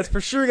 dude, that's for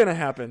sure gonna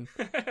happen.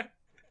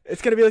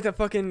 It's gonna be like that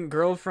fucking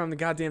girl from the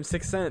goddamn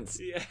Sixth Sense.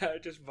 Yeah,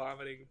 just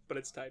vomiting, but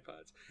it's Tide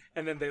Pods.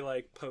 And then they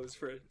like pose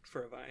for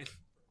a vine.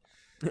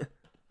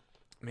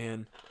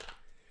 Man,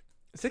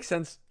 Sixth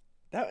Sense,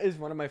 that is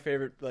one of my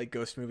favorite like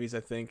ghost movies,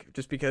 I think,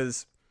 just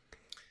because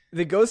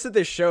the ghosts that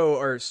they show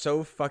are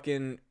so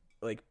fucking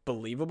like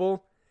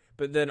believable.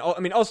 But then, I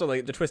mean, also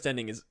like the twist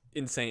ending is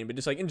insane. But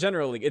just like in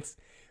general, like it's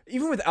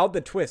even without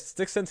the twist,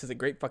 Sixth Sense is a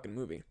great fucking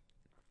movie.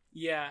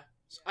 Yeah,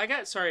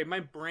 my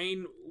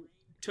brain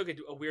took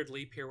a weird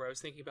leap here where I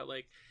was thinking about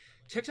like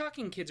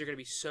TikToking kids are going to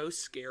be so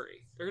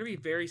scary. They're going to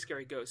be very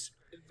scary ghosts.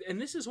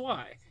 And this is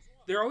why.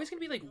 They're always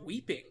going to be like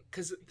weeping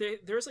because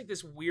there's like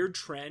this weird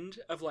trend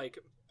of like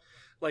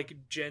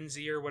Gen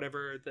Z or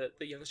whatever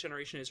the youngest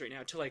generation is right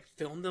now to like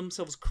film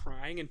themselves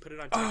crying and put it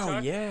on TikTok. Oh,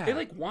 yeah. They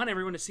like want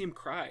everyone to see them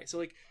cry. So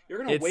like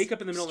you're going to wake up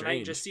in the middle of the night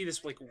and just see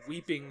this like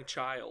weeping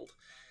child.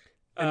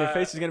 And their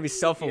face is going to be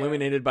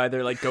self-illuminated by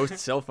their like ghost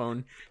cell phone.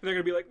 And they're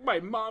going to be like, my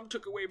mom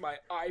took away my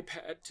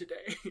iPad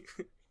today.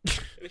 And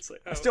it's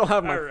like, I still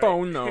have my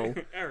phone though.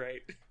 All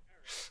right.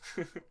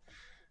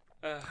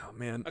 Oh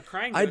man, a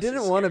crying ghost I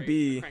didn't want to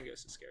be. A crying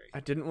ghost is scary.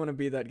 I didn't want to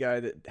be that guy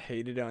that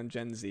hated on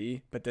Gen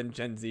Z, but then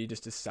Gen Z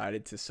just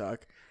decided to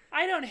suck.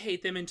 I don't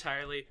hate them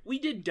entirely. We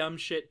did dumb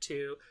shit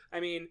too.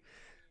 I mean,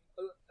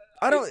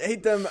 I don't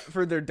hate them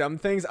for their dumb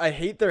things. I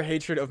hate their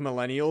hatred of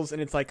millennials,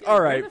 and it's like, yeah,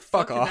 all right, where the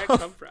fuck off. Did that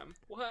come from?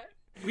 What?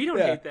 We don't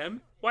hate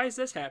them. Why is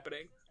this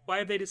happening? Why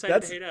have they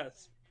decided to hate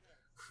us?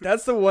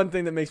 That's the one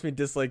thing that makes me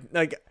dislike.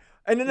 Like,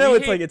 I know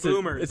it's like it's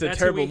boomers. a That's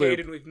terrible who we loop. hate,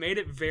 and we've made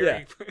it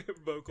very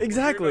vocal.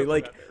 Exactly.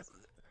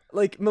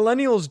 Like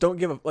millennials don't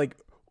give a like.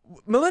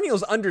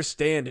 Millennials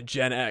understand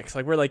Gen X.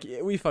 Like we're like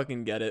we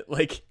fucking get it.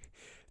 Like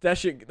that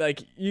shit.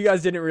 Like you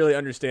guys didn't really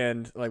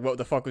understand like what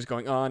the fuck was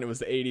going on. It was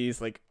the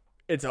 80s. Like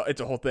it's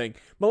a whole thing.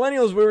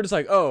 Millennials, we were just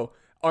like, oh,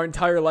 our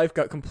entire life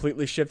got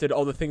completely shifted.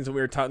 All the things that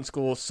we were taught in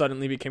school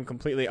suddenly became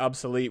completely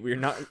obsolete. We were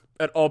not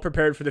at all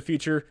prepared for the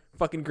future.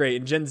 Fucking great.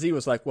 And Gen Z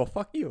was like, well,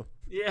 fuck you.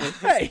 Yeah.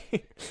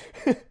 Hey.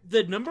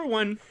 The number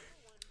one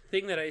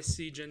thing that I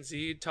see Gen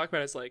Z talk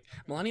about is like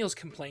millennials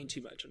complain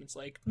too much, and it's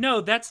like, no,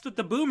 that's what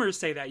the boomers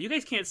say. That you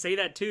guys can't say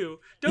that too.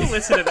 Don't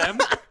listen to them.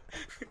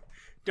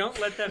 Don't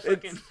let that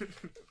fucking.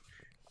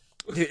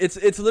 Dude,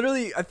 it's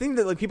literally. I think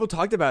that like people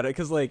talked about it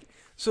because like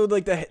so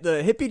like the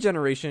hippie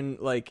generation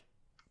like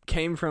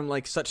came from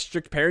like such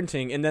strict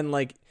parenting, and then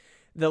like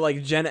the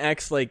like Gen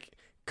X like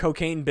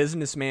cocaine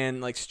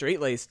businessman like straight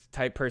laced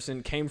type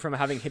person came from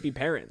having hippie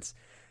parents.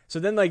 So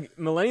then like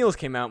millennials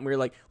came out and we were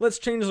like, let's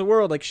change the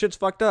world, like shit's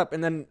fucked up.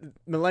 And then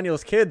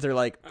millennials kids are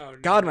like, oh,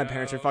 God, my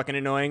parents are fucking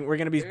annoying. We're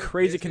gonna be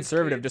crazy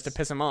conservative just to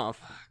piss them off.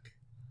 Fuck.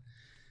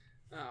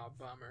 Oh,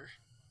 bummer.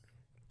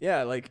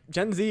 Yeah, like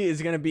Gen Z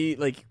is gonna be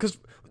like, because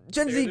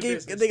Gen Z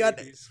they got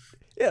babies.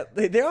 Yeah,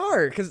 they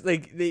are, because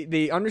like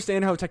they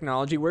understand how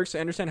technology works. They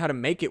understand how to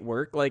make it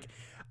work. Like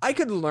I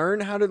could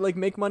learn how to like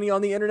make money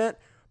on the internet,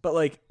 but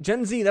like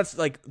Gen Z, that's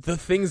like the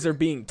things they're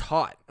being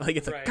taught. Like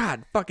it's like,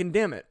 God fucking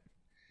damn it.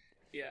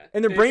 Yeah,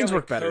 and their brains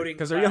work better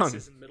because they're young.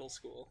 In middle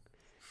school.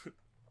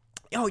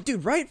 Oh,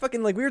 dude, right?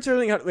 Fucking like we were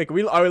learning how to, like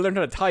I learned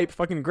how to type.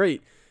 Fucking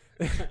great.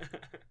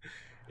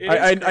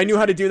 I knew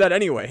how to do that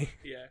anyway.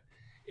 Yeah,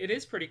 it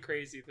is pretty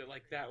crazy that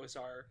like that was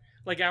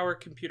our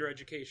computer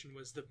education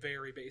was the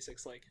very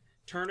basics. Like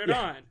turn it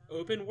on,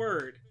 open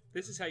Word.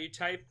 This is how you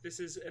type.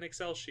 This is an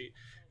Excel sheet.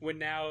 When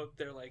now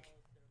they're like,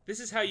 this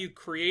is how you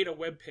create a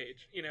web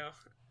page. You know.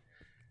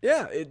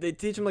 Yeah, they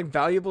teach them like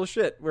valuable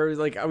shit. Where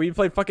like we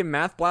played fucking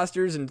Math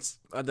Blasters and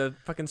the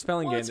fucking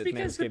spelling game. Well, it's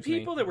because the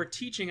people that were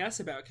teaching us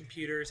about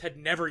computers had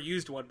never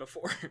used one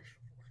before.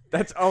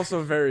 That's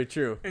also very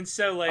true. And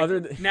so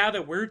like now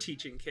that we're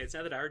teaching kids,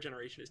 now that our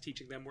generation is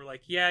teaching them, we're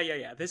like,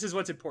 yeah. This is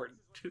what's important.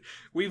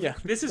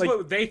 This is like,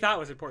 what they thought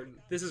was important.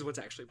 This is what's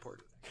actually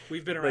important.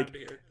 We've been around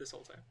here this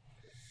whole time.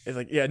 It's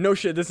like, yeah, no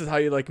shit. This is how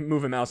you like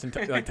move a mouse and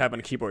like type on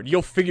a keyboard.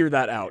 You'll figure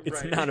that out.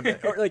 It's not a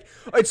bit. Or like,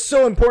 it's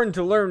so important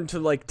to learn to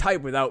like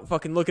type without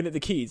fucking looking at the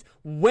keys.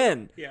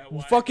 When? Yeah.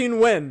 Why? Fucking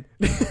when?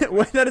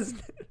 When that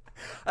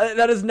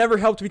has never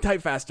helped me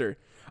type faster.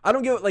 I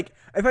don't get like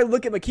if I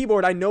look at my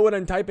keyboard, I know what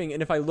I'm typing,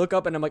 and if I look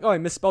up and I'm like, oh, I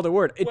misspelled a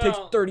word, it takes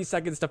 30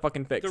 seconds to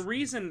fucking fix. The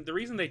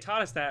reason they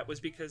taught us that was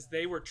because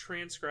they were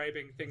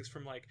transcribing things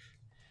from like.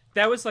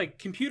 That was like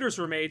computers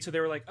were made, so they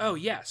were like, oh,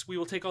 yes, we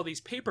will take all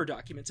these paper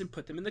documents and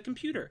put them in the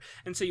computer.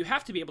 And so you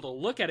have to be able to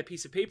look at a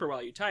piece of paper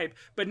while you type.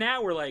 But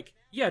now we're like,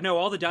 yeah, no,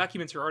 all the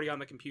documents are already on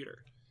the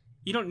computer.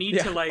 You don't need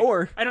to like,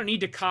 I don't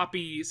need to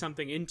copy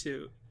something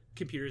into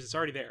computers. It's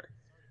already there.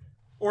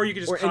 Or you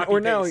can just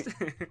copy paste.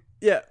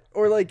 Yeah,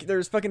 or like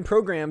there's fucking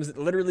programs that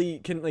literally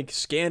can like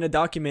scan a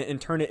document and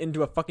turn it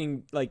into a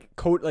fucking like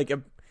code, like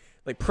a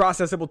like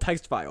processable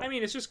text file. I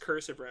mean, it's just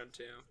cursive round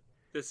too.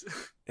 This.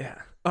 Yeah.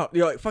 Oh,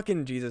 you're like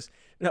fucking Jesus.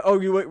 Now, oh,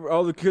 you wait.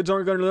 All the kids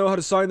aren't going to know how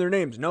to sign their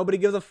names. Nobody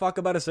gives a fuck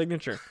about a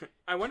signature.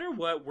 I wonder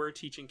what we're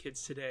teaching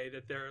kids today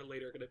that they're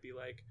later going to be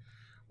like,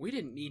 we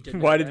didn't need to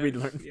know Why that. did we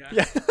learn?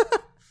 Yeah.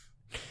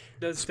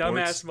 Those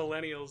dumbass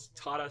millennials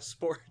taught us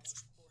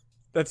sports.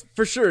 That's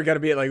for sure got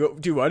to be it.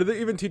 Like, dude, why did they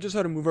even teach us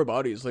how to move our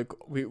bodies? Like,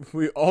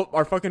 we all,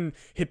 our fucking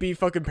hippie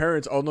fucking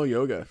parents all know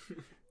yoga.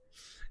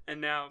 And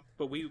now,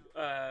 but we,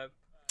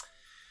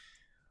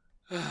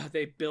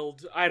 they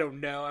build, I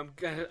don't know, I'm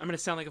gonna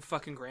sound like a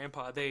fucking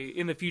grandpa.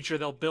 In the future,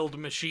 they'll build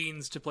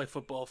machines to play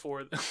football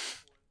for them.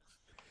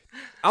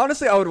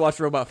 Honestly, I would watch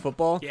robot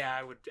football. Yeah,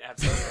 I would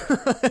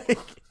absolutely.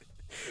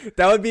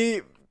 That would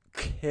be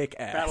kick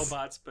ass.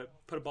 BattleBots, but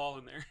put a ball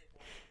in there.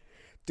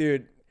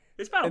 Dude.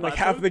 It's BattleBots. And like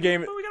half of the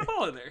game. But we got a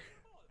ball in there.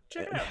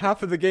 Check it out.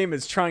 Half of the game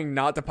is trying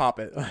not to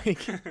pop it.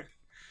 Like.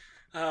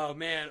 Oh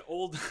man,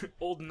 old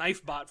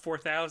Knifebot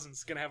 4000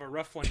 is gonna have a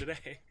rough one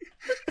today.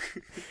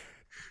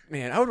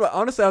 Man, I would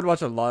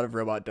watch a lot of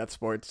robot death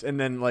sports, and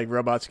then like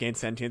robots gain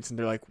sentience, and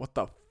they're like, "What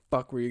the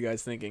fuck were you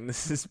guys thinking?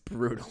 This is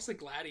brutal." Just like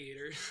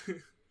gladiators.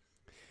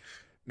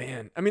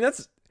 Man, I mean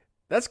that's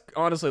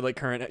honestly like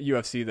current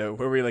UFC though,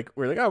 where we're like,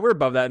 oh, we're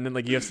above that, and then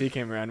like UFC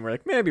came around, and we're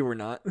like, maybe we're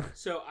not.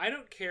 So I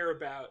don't care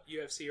about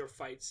UFC or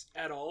fights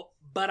at all,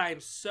 but I'm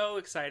so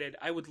excited.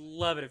 I would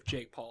love it if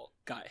Jake Paul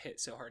got hit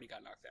so hard he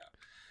got knocked out.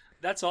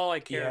 That's all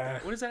I care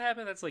about. When does that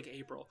happen? That's like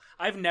April.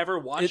 I've never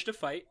watched a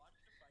fight.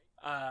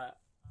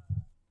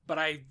 But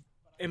I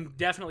am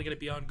definitely going to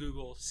be on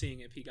Google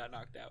seeing if he got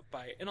knocked out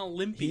by an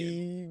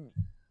Olympian.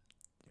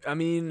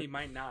 He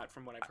might not,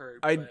 from what I've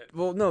heard.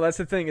 Well, no, that's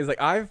the thing is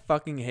like I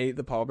fucking hate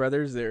the Paul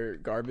brothers. They're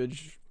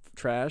garbage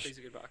trash. He's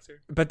a good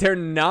boxer, but they're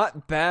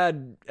not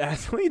bad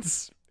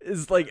athletes.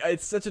 Is like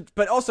it's such a.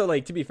 But also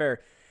like to be fair,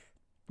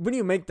 when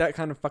you make that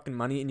kind of fucking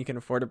money and you can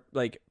afford a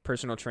like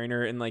personal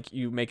trainer and like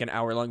you make an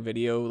hour-long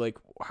video like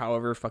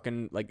however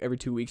fucking like every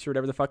 2 weeks or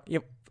whatever the fuck, you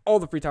have all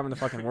the free time in the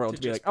fucking world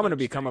to be like, I'm gonna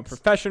become a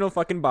professional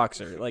fucking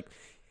boxer. Like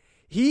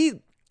he,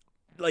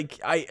 like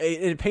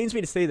it pains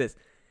me to say this,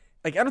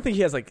 like I don't think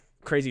he has like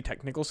crazy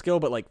technical skill,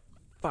 but like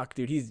fuck,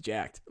 dude, he's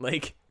jacked.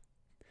 Like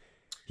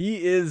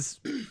he is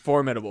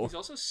formidable. He's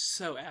also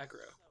so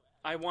aggro.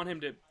 I want him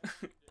to.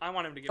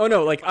 Get. Oh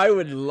no! Like I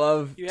would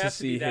love to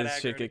see his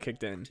shit get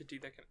kicked in. To do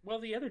that. Well,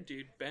 the other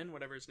dude, Ben,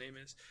 whatever his name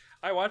is,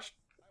 I watched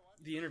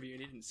the interview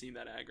and he didn't seem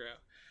that aggro.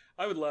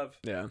 I would love.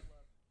 Yeah.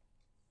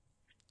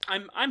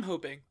 I'm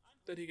hoping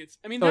that he gets.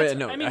 I mean,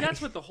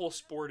 that's what the whole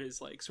sport is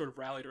like, sort of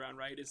rallied around,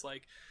 right? Is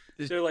like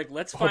they're like,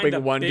 let's find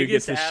the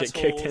biggest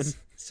assholes,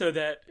 so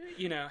that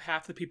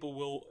half the people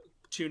will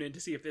tune in to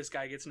see if this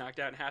guy gets knocked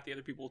out, and half the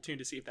other people will tune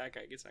to see if that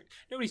guy gets knocked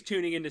out. Nobody's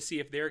tuning in to see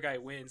if their guy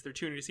wins. They're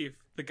tuning to see if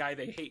the guy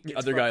they hate gets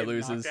other guy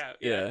loses. Out.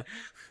 Yeah.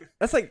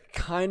 That's like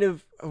kind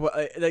of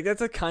like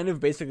that's a kind of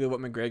basically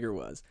what McGregor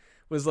was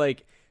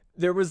like.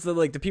 There was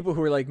the people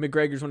who were like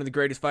McGregor's one of the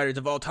greatest fighters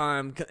of all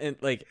time, and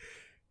like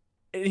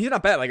and he's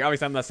not bad. Like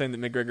obviously I'm not saying that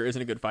McGregor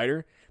isn't a good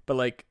fighter, but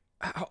like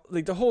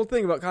the whole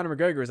thing about Conor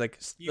McGregor is like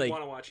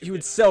he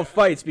would sell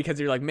fights because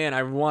you're like, man,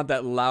 I want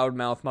that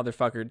loudmouth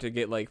motherfucker to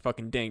get like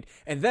fucking dinged.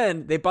 And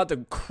then they bought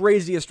the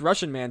craziest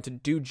Russian man to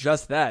do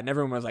just that, and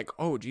everyone was like,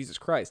 oh Jesus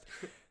Christ.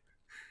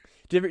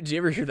 Did you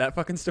ever hear that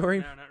fucking story?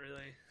 No, not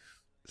really.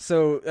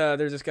 So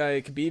there's this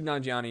guy Khabib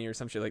Nanjiani or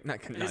some shit like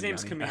not his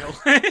name's Camille.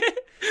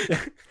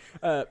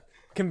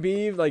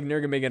 Khabib like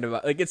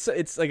Nurmagomedov, like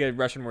it's like a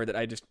Russian word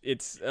that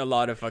it's a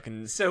lot of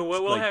fucking. So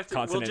what we'll have to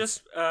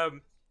consonants. We'll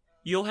just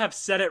you'll have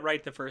said it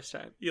right the first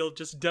time. You'll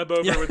just dub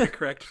over with the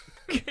correct.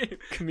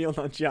 Camille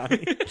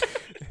Nanjiani.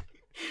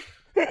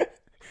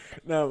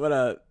 No,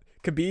 but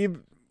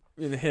Khabib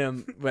and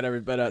him, whatever.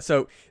 But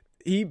so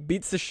he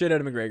beats the shit out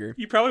of McGregor.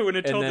 You probably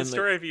wouldn't have told the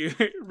story if you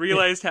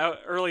realized how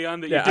early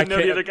on that you didn't know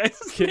the other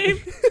guy's name.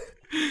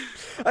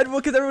 Well,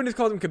 because everyone just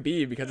calls him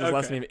Khabib because his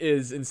last name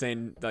is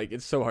insane. Like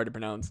it's so hard to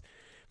pronounce.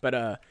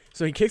 But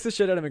so he kicks the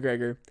shit out of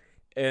McGregor,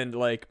 and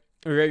like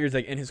McGregor's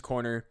like in his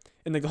corner,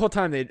 and like the whole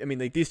time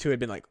these two had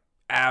been like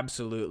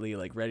absolutely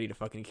like ready to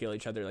fucking kill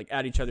each other, like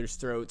at each other's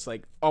throats,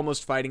 like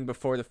almost fighting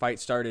before the fight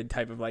started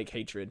type of like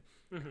hatred.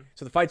 Mm-hmm.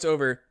 So the fight's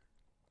over,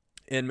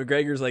 and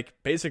McGregor's like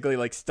basically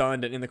like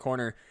stunned and in the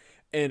corner,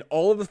 and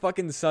all of a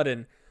fucking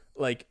sudden,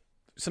 like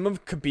some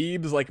of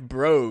Khabib's like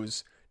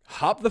bros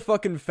hop the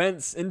fucking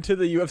fence into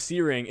the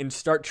UFC ring and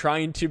start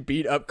trying to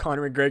beat up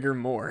Conor McGregor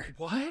more.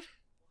 What?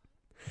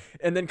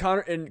 And then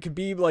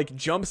Khabib like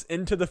jumps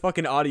into the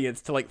fucking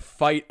audience to like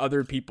fight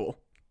other people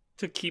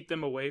to keep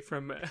them away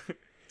from,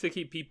 to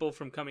keep people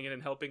from coming in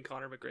and helping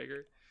Conor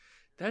McGregor.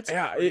 That's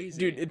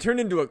crazy. It turned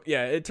into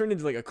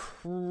like a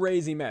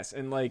crazy mess.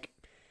 And like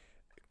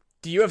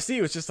the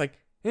UFC was just like,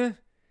 yeah,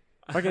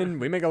 fucking,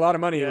 we make a lot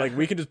of money. Like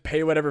we can just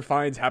pay whatever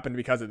fines happen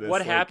because of this.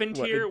 What happened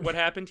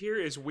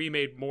here is we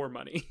made more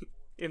money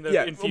in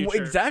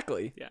future.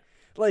 Exactly. Yeah.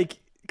 Like,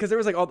 because there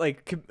was like all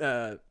like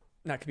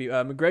not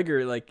Khabib,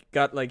 McGregor like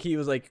got like he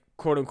was like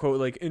quote unquote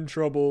like in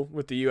trouble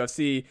with the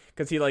UFC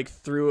because he like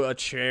threw a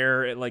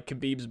chair at like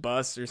Khabib's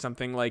bus or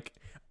something like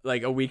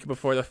a week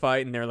before the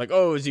fight, and they're like,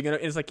 oh, is he gonna?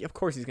 And it's like, of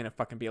course he's gonna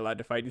fucking be allowed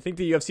to fight. You think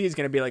the UFC is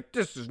gonna be like,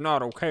 this is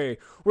not okay,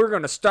 we're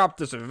gonna stop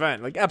this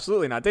event? Like,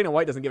 absolutely not. Dana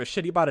White doesn't give a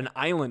shit. He bought an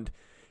island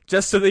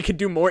just so they could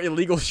do more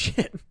illegal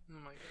shit. Oh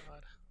my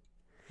god.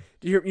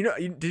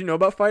 Did you know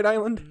about Fight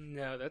Island?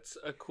 No, that's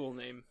a cool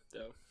name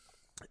though.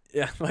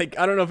 Yeah, like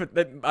I don't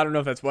know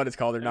if that's what it's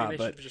called or not, they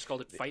but should have just called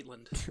it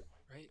Fightland,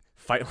 right?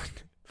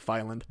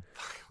 Fightland.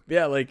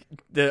 Yeah, like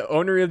the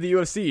owner of the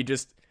UFC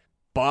just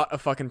bought a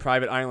fucking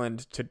private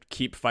island to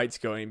keep fights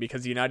going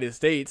because the United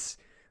States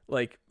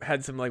like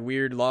had some like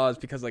weird laws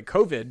because like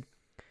COVID,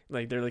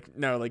 like they're like,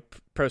 no, like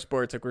pro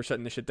sports, like we're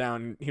shutting this shit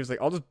down. And he was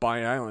like, I'll just buy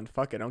an island,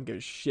 fuck it, I don't give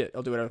a shit,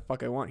 I'll do whatever the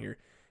fuck I want here.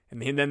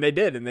 And then they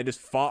did, and they just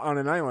fought on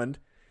an island.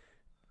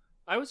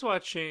 I was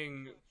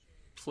watching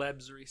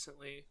Plebs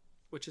recently,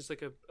 which is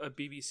like a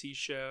BBC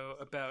show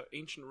about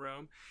ancient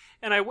Rome,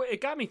 and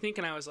it got me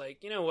thinking. I was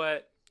like, you know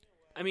what,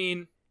 I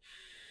mean,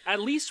 at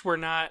least we're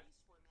not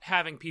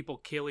having people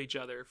kill each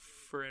other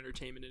for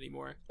entertainment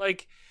anymore.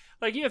 Like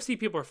UFC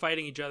people are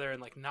fighting each other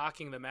and like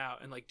knocking them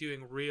out and like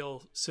doing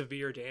real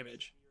severe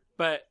damage.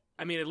 But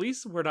I mean, at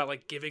least we're not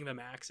like giving them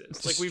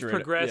axes. Like we've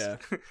progressed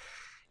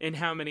in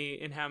how many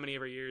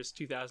of our years,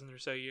 2,000 or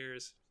so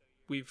years,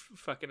 we've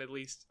fucking at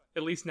least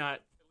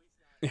not.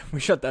 Yeah, we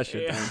shut that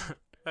shit down.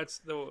 That's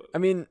the. I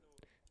mean,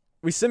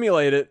 we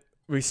simulate it.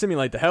 We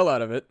simulate the hell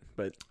out of it,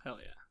 but hell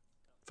yeah.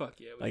 Fuck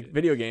yeah. Like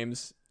video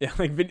games. Yeah,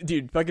 like,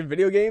 dude, fucking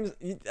video games.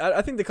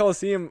 I think the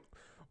Coliseum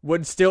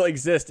would still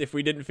exist if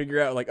we didn't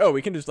figure out, like, oh,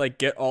 we can just, like,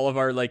 get all of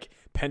our, like,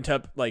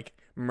 pent-up, like,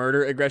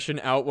 murder aggression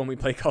out when we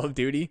play Call of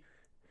Duty.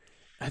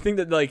 I think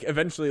that, like,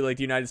 eventually, like,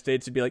 the United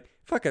States would be like,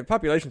 fuck it,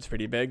 population's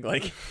pretty big.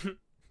 Like,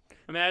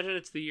 imagine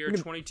it's the year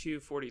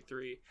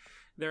 2243.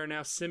 There are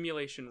now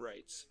simulation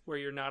rights where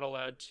you're not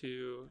allowed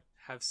to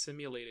have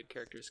simulated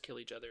characters kill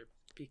each other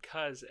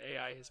because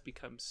AI has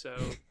become so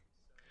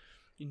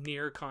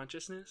near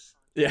consciousness.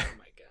 Yeah. Oh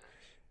my gosh.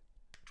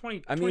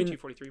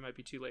 2243 might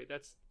be too late.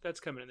 That's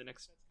coming in the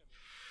next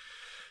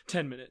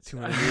 10 minutes.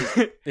 200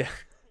 years. Yeah.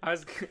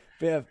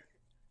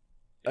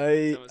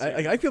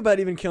 I feel bad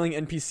even killing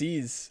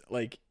NPCs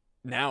like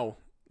now.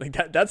 Like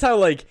that's how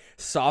like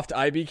soft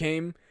I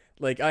became.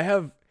 Like I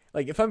have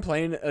like if I'm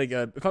playing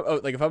if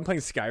I'm playing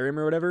Skyrim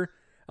or whatever,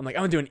 I'm like,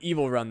 I'm gonna do an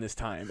evil run this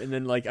time, and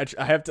then like I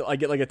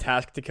get like a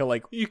task to kill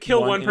like you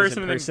kill one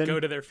person and then go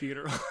to their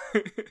funeral.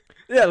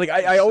 Yeah, like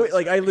I always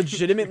like I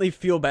legitimately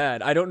feel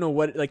bad. I don't know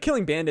what, like,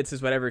 killing bandits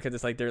is whatever because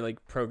it's like they're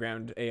like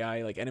programmed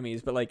AI like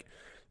enemies, but like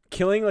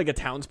killing like a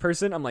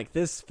townsperson, I'm like,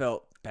 this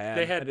felt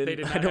bad. They did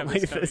not have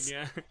this coming.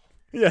 Yeah.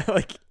 Yeah,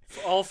 like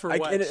all for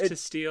what? To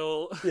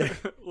steal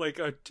like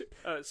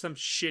some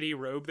shitty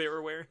robe they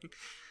were wearing.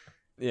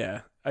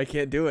 Yeah, I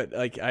can't do it.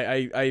 Like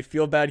I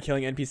feel bad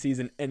killing NPCs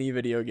in any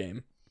video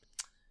game.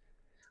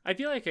 I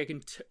feel like I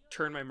can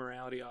turn my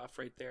morality off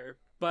right there,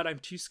 but I'm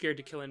too scared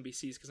to kill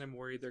NPCs because I'm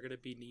worried they're going to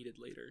be needed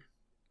later.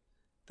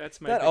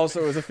 That's my. That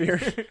also is a fear,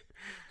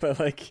 but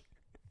like,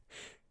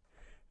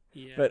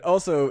 yeah. But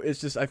also, it's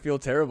just I feel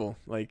terrible.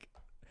 Like,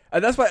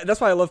 that's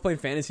why I love playing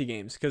fantasy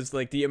games, because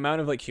like the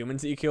amount of like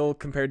humans that you kill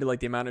compared to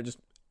like the amount of just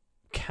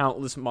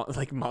countless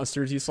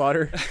monsters you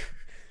slaughter.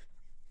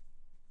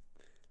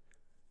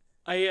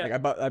 I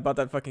bought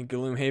that fucking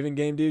Gloomhaven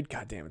game, dude.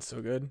 God damn, it's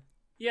so good.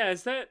 Yeah,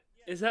 is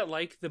that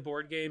like the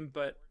board game,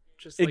 but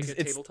just like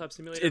a tabletop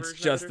simulator? It's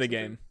just the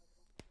game.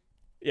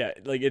 Yeah,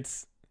 like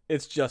it's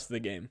just the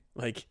game.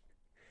 Like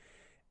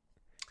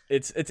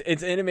it's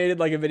animated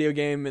like a video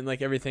game, and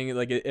like everything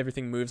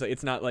moves. Like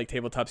it's not like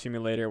tabletop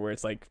simulator where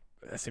it's like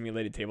a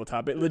simulated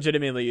tabletop. It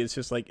legitimately is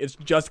just like it's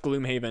just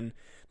Gloomhaven,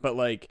 but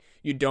like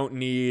you don't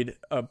need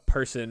a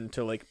person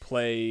to like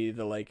play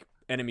the like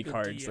enemy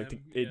cards.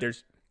 DM,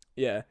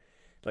 like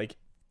like.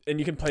 And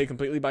you can play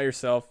completely by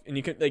yourself, and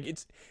you can like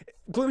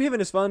Gloomhaven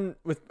is fun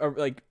with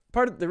like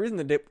part of the reason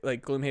that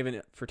like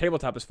Gloomhaven for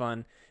tabletop is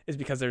fun is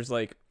because there's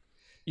like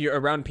you're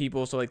around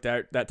people, so like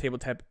that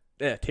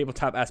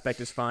tabletop aspect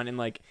is fun, and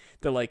like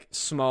the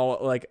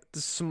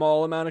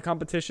small amount of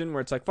competition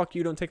where it's like fuck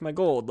you, don't take my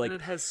gold, like, and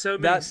it has so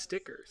many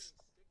stickers.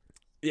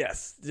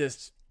 Yes,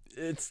 just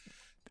it's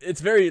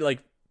very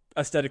like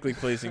aesthetically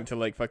pleasing to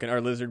like fucking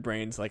our lizard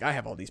brains. Like I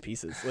have all these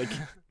pieces, like.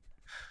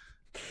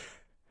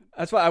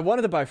 That's why I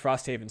wanted to buy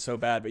Frosthaven so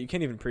bad, but you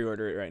can't even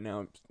pre-order it right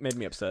now. It made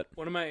me upset.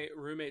 One of my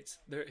roommates,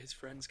 his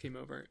friends came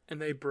over, and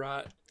they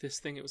brought this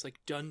thing. It was like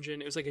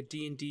Dungeon. It was like a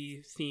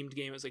D&D themed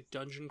game. It was like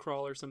Dungeon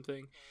Crawl or something.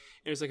 And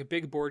it was like a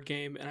big board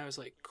game, and I was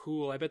like,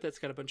 cool, I bet that's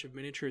got a bunch of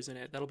miniatures in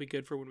it. That'll be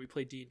good for when we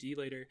play D&D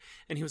later.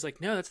 And he was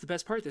like, no, that's the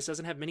best part. This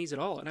doesn't have minis at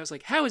all. And I was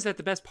like, how is that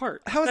the best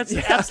part? That's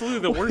absolutely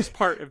the worst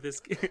part of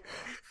this game.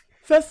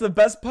 That's the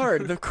best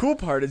part. The cool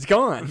part is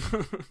gone.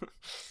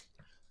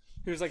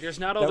 He was like, there's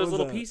not all those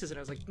little pieces. And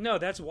I was like, no,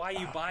 that's why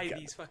you buy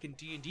these fucking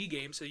D&D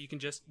games, so you can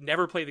just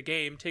never play the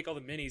game, take all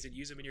the minis, and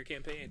use them in your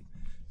campaign.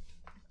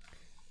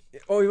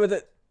 Oh, was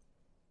it?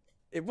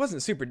 It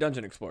wasn't Super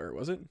Dungeon Explorer,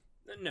 was it?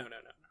 No.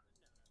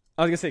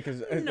 I was going to say,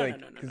 because No.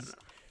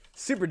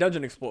 Super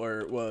Dungeon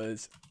Explorer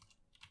was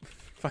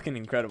fucking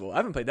incredible. I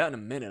haven't played that in a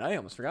minute. I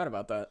almost forgot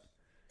about that.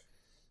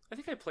 I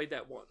think I played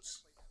that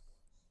once.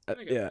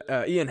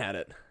 Ian had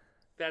it.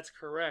 That's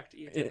correct.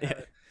 Ian did have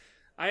it.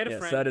 I had a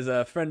friend. Yes, that is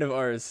a friend of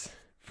ours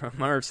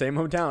from our same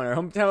hometown. Our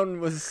hometown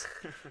was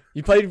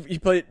you played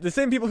the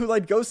same people who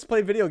like Ghosts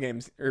played video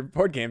games or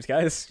board games,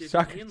 guys.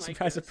 Shocker,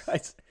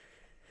 surprise.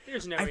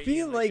 There's no I way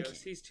feel Ian like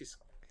Ghosts. He's too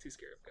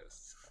scared of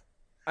ghosts.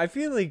 I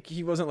feel like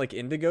he wasn't like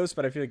into ghosts,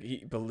 but I feel like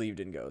he believed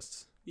in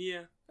ghosts.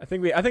 Yeah. I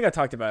think I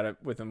talked about it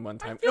with him one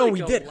time.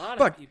 We did. A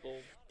lot of people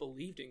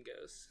believed in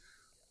ghosts.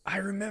 I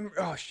remember.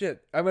 Oh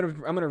shit! I'm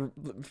gonna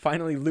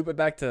finally loop it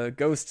back to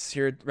ghosts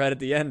here right at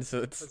the end.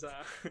 So it's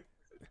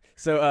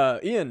so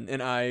Ian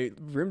and I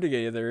roomed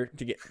together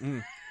to get.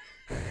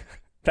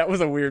 That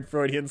was a weird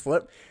Freudian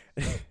slip.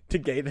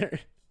 Together.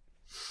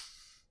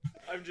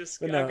 I'm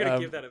gonna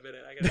give that a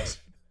minute. I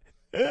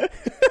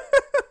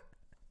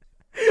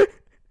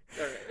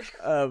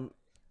gotta.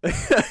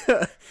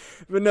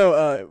 But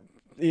no,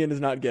 Ian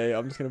is not gay.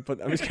 I'm just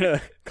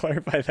gonna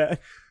clarify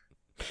that.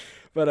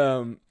 But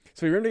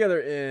so we roomed together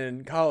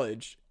in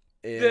college.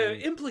 And the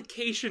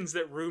implications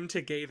that room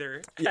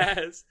together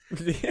has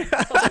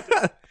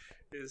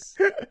is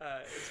great.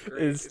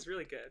 It's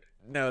really good.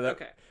 No, that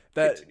okay.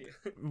 That Continue.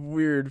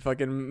 Weird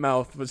fucking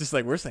mouth was just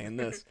like, we're saying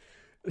this.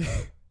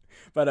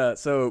 But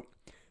so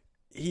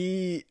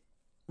we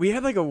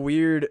had like a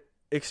weird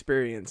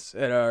experience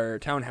at our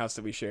townhouse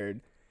that we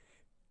shared,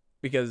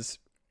 because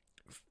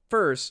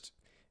first,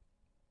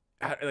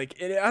 I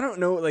don't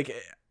know, like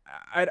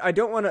I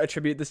don't want to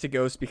attribute this to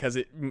ghosts, because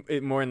it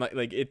more in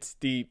like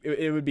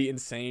it would be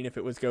insane if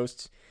it was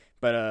ghosts.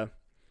 But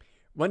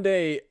one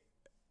day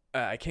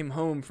I came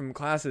home from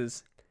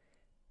classes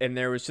and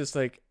there was just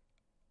like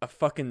a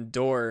fucking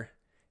door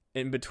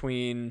in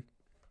between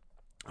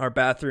our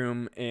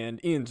bathroom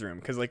and Ian's room,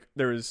 because like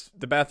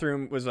the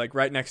bathroom was like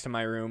right next to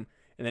my room,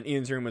 and then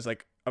Ian's room was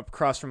like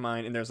across from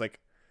mine, and there's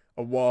like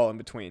a wall in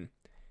between,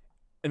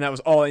 and that was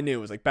all I knew,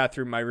 was like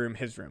bathroom, my room,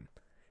 his room.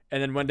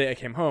 And then one day I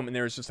came home and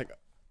there was just like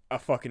a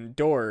fucking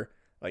door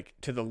like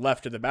to the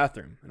left of the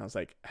bathroom, and I was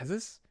like, has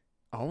this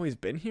always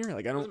been here?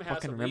 Like, I don't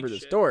fucking remember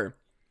this door.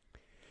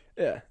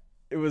 Yeah,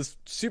 it was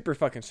super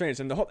fucking strange.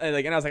 And I was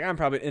like,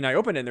 and I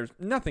opened it and there's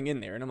nothing in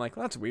there, and I'm like,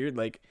 well, that's weird.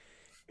 Like,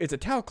 it's a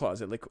towel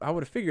closet. Like, I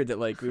would have figured that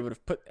like we would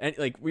have put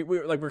like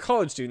we're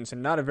college students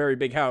and not a very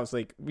big house.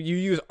 Like, you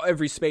use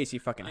every space you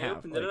fucking have. I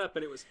opened it up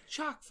and it was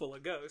chock full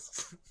of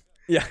ghosts.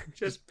 Yeah,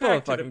 just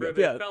packed to the brim.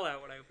 It fell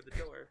out when I opened the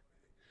door.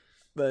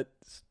 But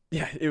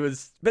yeah, it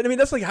was. But I mean,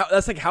 that's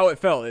how it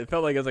felt. It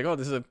felt like I was like, oh,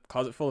 this is a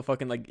closet full of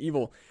fucking like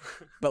evil.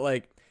 But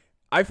like,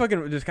 I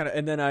fucking just kind of,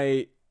 and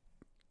then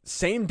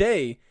same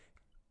day,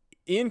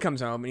 Ian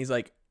comes home and he's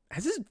like,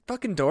 has this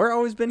fucking door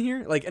always been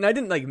here? Like, and I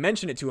didn't like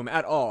mention it to him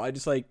at all. I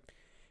was like,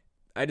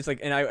 and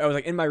I was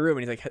like in my room,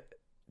 and he's like,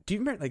 do you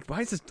remember, like,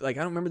 why is this, like, I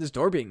don't remember this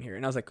door being here.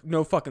 And I was like,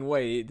 no fucking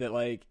way that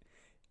like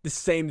the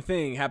same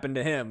thing happened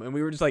to him. And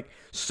we were just like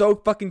so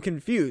fucking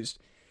confused.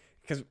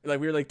 Because, like,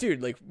 we were like,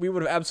 dude, like, we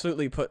would have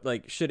absolutely put,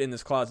 like, shit in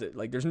this closet.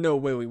 Like, there's no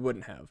way we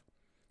wouldn't have.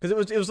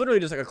 Because it was literally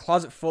just, like, a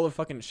closet full of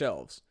fucking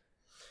shelves.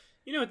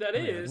 You know what that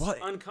is? What?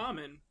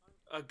 Uncommon.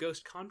 A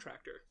ghost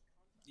contractor.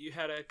 You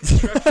had a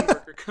construction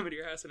worker come into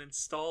your house and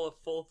install a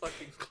full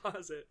fucking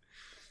closet.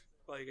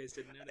 Well, you guys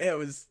didn't know that. It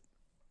was...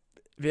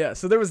 Yeah,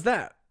 so there was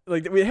that.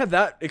 Like, we had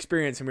that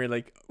experience, and we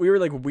were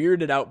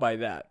weirded out by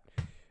that.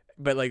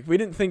 But, like, we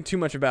didn't think too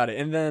much about it.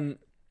 And then,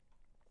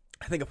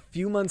 I think a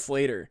few months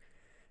later,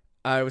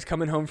 I was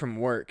coming home from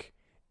work,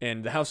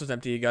 and the house was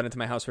empty. Got into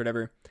my house or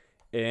whatever,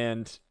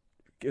 and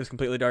it was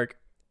completely dark.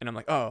 And I'm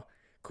like, oh,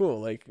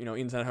 cool. Like, you know,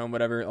 Ian's not home,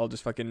 whatever. I'll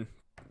just fucking,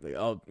 like,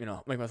 I'll, you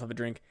know, make myself a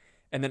drink.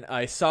 And then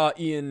I saw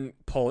Ian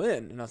pull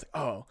in, and I was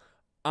like, oh,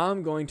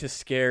 I'm going to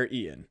scare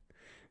Ian.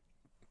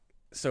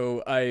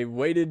 So I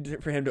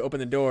waited for him to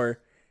open the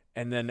door,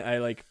 and then I,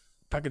 like,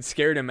 fucking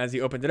scared him as he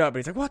opened it up. And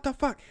he's like, what the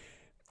fuck?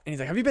 And he's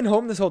like, have you been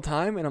home this whole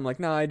time? And I'm like,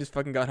 nah, I just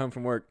fucking got home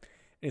from work.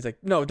 And he's like,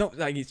 no, don't,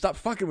 like, stop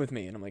fucking with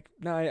me. And I'm like,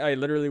 no, I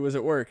literally was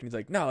at work. And he's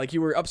like, no, like,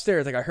 you were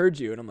upstairs. Like, I heard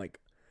you. And I'm like,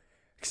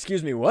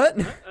 excuse me, what?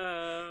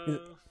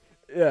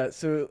 Yeah,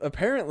 so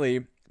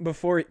apparently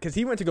because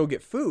he went to go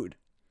get food.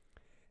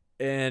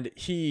 And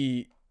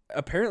he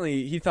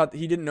thought,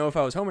 he didn't know if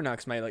I was home or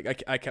not,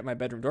 because I kept my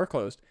bedroom door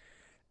closed.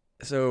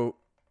 So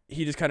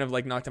he just kind of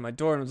like knocked on my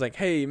door and was like,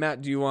 "Hey,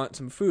 Matt, do you want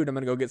some food? I'm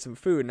gonna go get some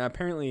food." And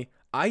apparently,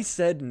 I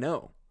said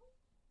no.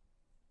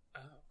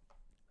 Oh.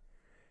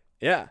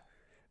 Yeah.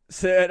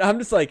 So and I'm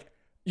just like,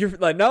 you're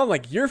like, now I'm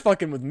like, you're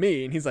fucking with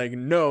me, and he's like,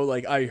 no,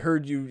 like I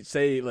heard you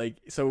say like.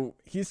 So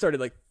he started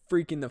like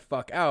freaking the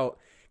fuck out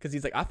because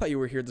he's like, I thought you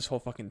were here this whole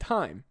fucking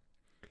time.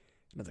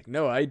 And I was like,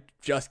 no, I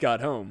just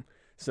got home.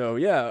 So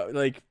yeah,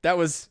 like that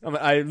was,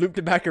 I looped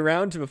it back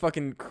around to a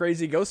fucking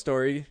crazy ghost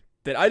story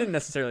that I didn't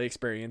necessarily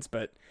experience,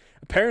 but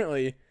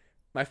apparently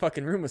my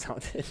fucking room was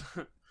haunted.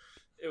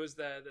 It was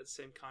that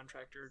same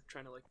contractor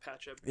trying to like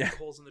patch up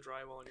holes in the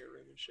drywall in your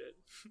room and shit.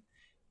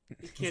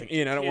 He's like,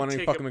 Ian, I don't want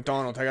any fucking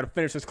McDonald's. I gotta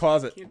finish this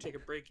closet. Can't take a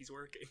break. He's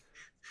working.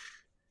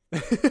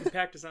 He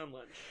packed his own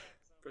lunch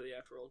for the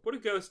afterworld. What do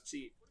ghosts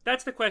eat?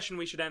 That's the question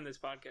we should end this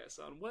podcast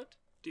on. What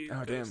do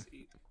ghosts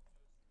eat?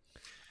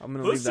 I'm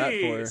gonna leave that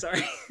for.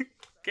 Sorry.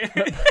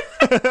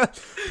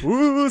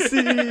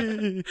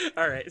 Pussy.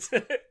 All right.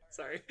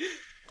 Sorry.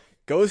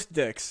 Ghost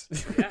dicks.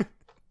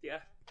 Yeah.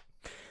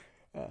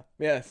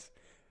 Yes.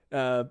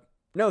 No,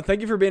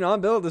 thank you for being on,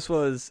 Bill. This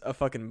was a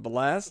fucking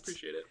blast.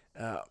 Appreciate it.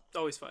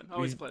 Always fun.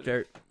 Always a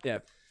pleasure.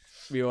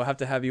 We will have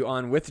to have you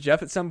on with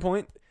Jeff at some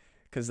point,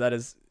 because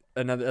that's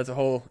a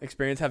whole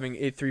experience having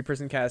a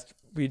 3-person cast.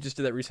 We just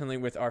did that recently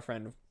with our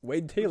friend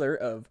Wade Taylor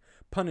of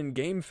Pun and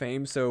Game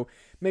fame. So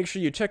make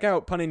sure you check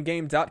out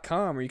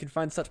punandgame.com, where you can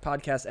find such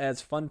podcasts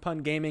as Fun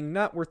Pun Gaming,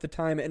 Not Worth the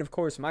Time, and of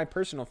course my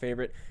personal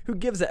favorite, Who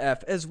Gives a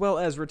F, as well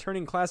as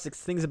returning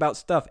classics, Things About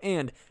Stuff,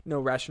 and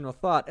No Rational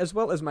Thought, as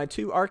well as my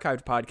 2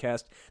 archived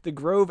podcasts, The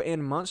Grove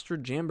and Monster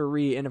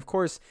Jamboree, and of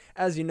course,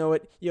 as you know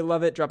it, you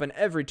love it, dropping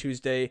every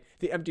Tuesday,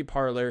 The Empty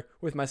Parlor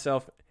with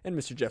myself and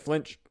Mr. Jeff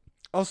Lynch.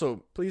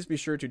 Also, please be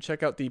sure to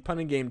check out the Pun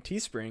and Game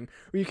Teespring,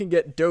 where you can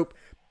get dope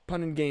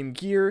Pun and Game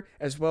gear,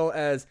 as well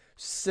as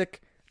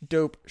sick,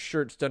 dope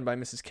shirts done by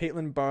Mrs.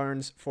 Caitlin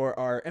Barnes for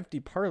our Empty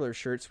Parlor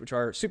shirts, which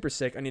are super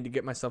sick. I need to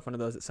get myself one of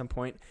those at some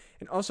point.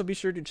 And also be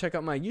sure to check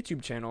out my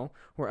YouTube channel,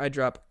 where I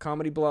drop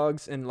comedy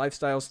blogs and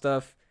lifestyle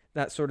stuff,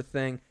 that sort of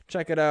thing.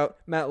 Check it out.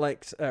 Lamb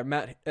Like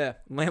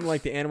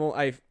the Animal.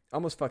 I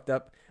almost fucked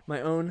up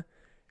my own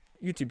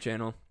YouTube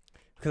channel,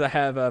 because I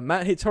have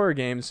Matt Hates Horror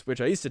Games, which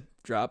I used to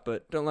drop,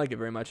 but don't like it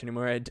very much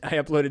anymore. I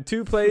uploaded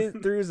 2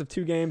 playthroughs of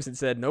 2 games and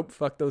said, nope,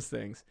 fuck those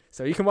things.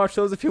 So you can watch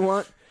those if you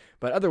want.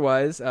 But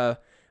otherwise,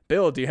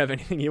 Bill, do you have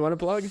anything you want to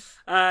plug?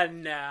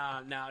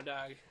 No,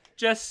 dog.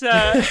 Just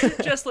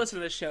listen to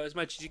this show as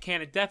much as you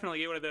can, and definitely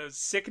get one of those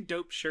sick,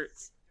 dope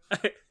shirts.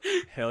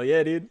 Hell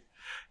yeah, dude.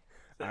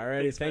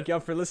 Alrighty, thank y'all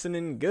for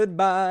listening.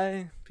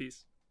 Goodbye.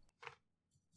 Peace.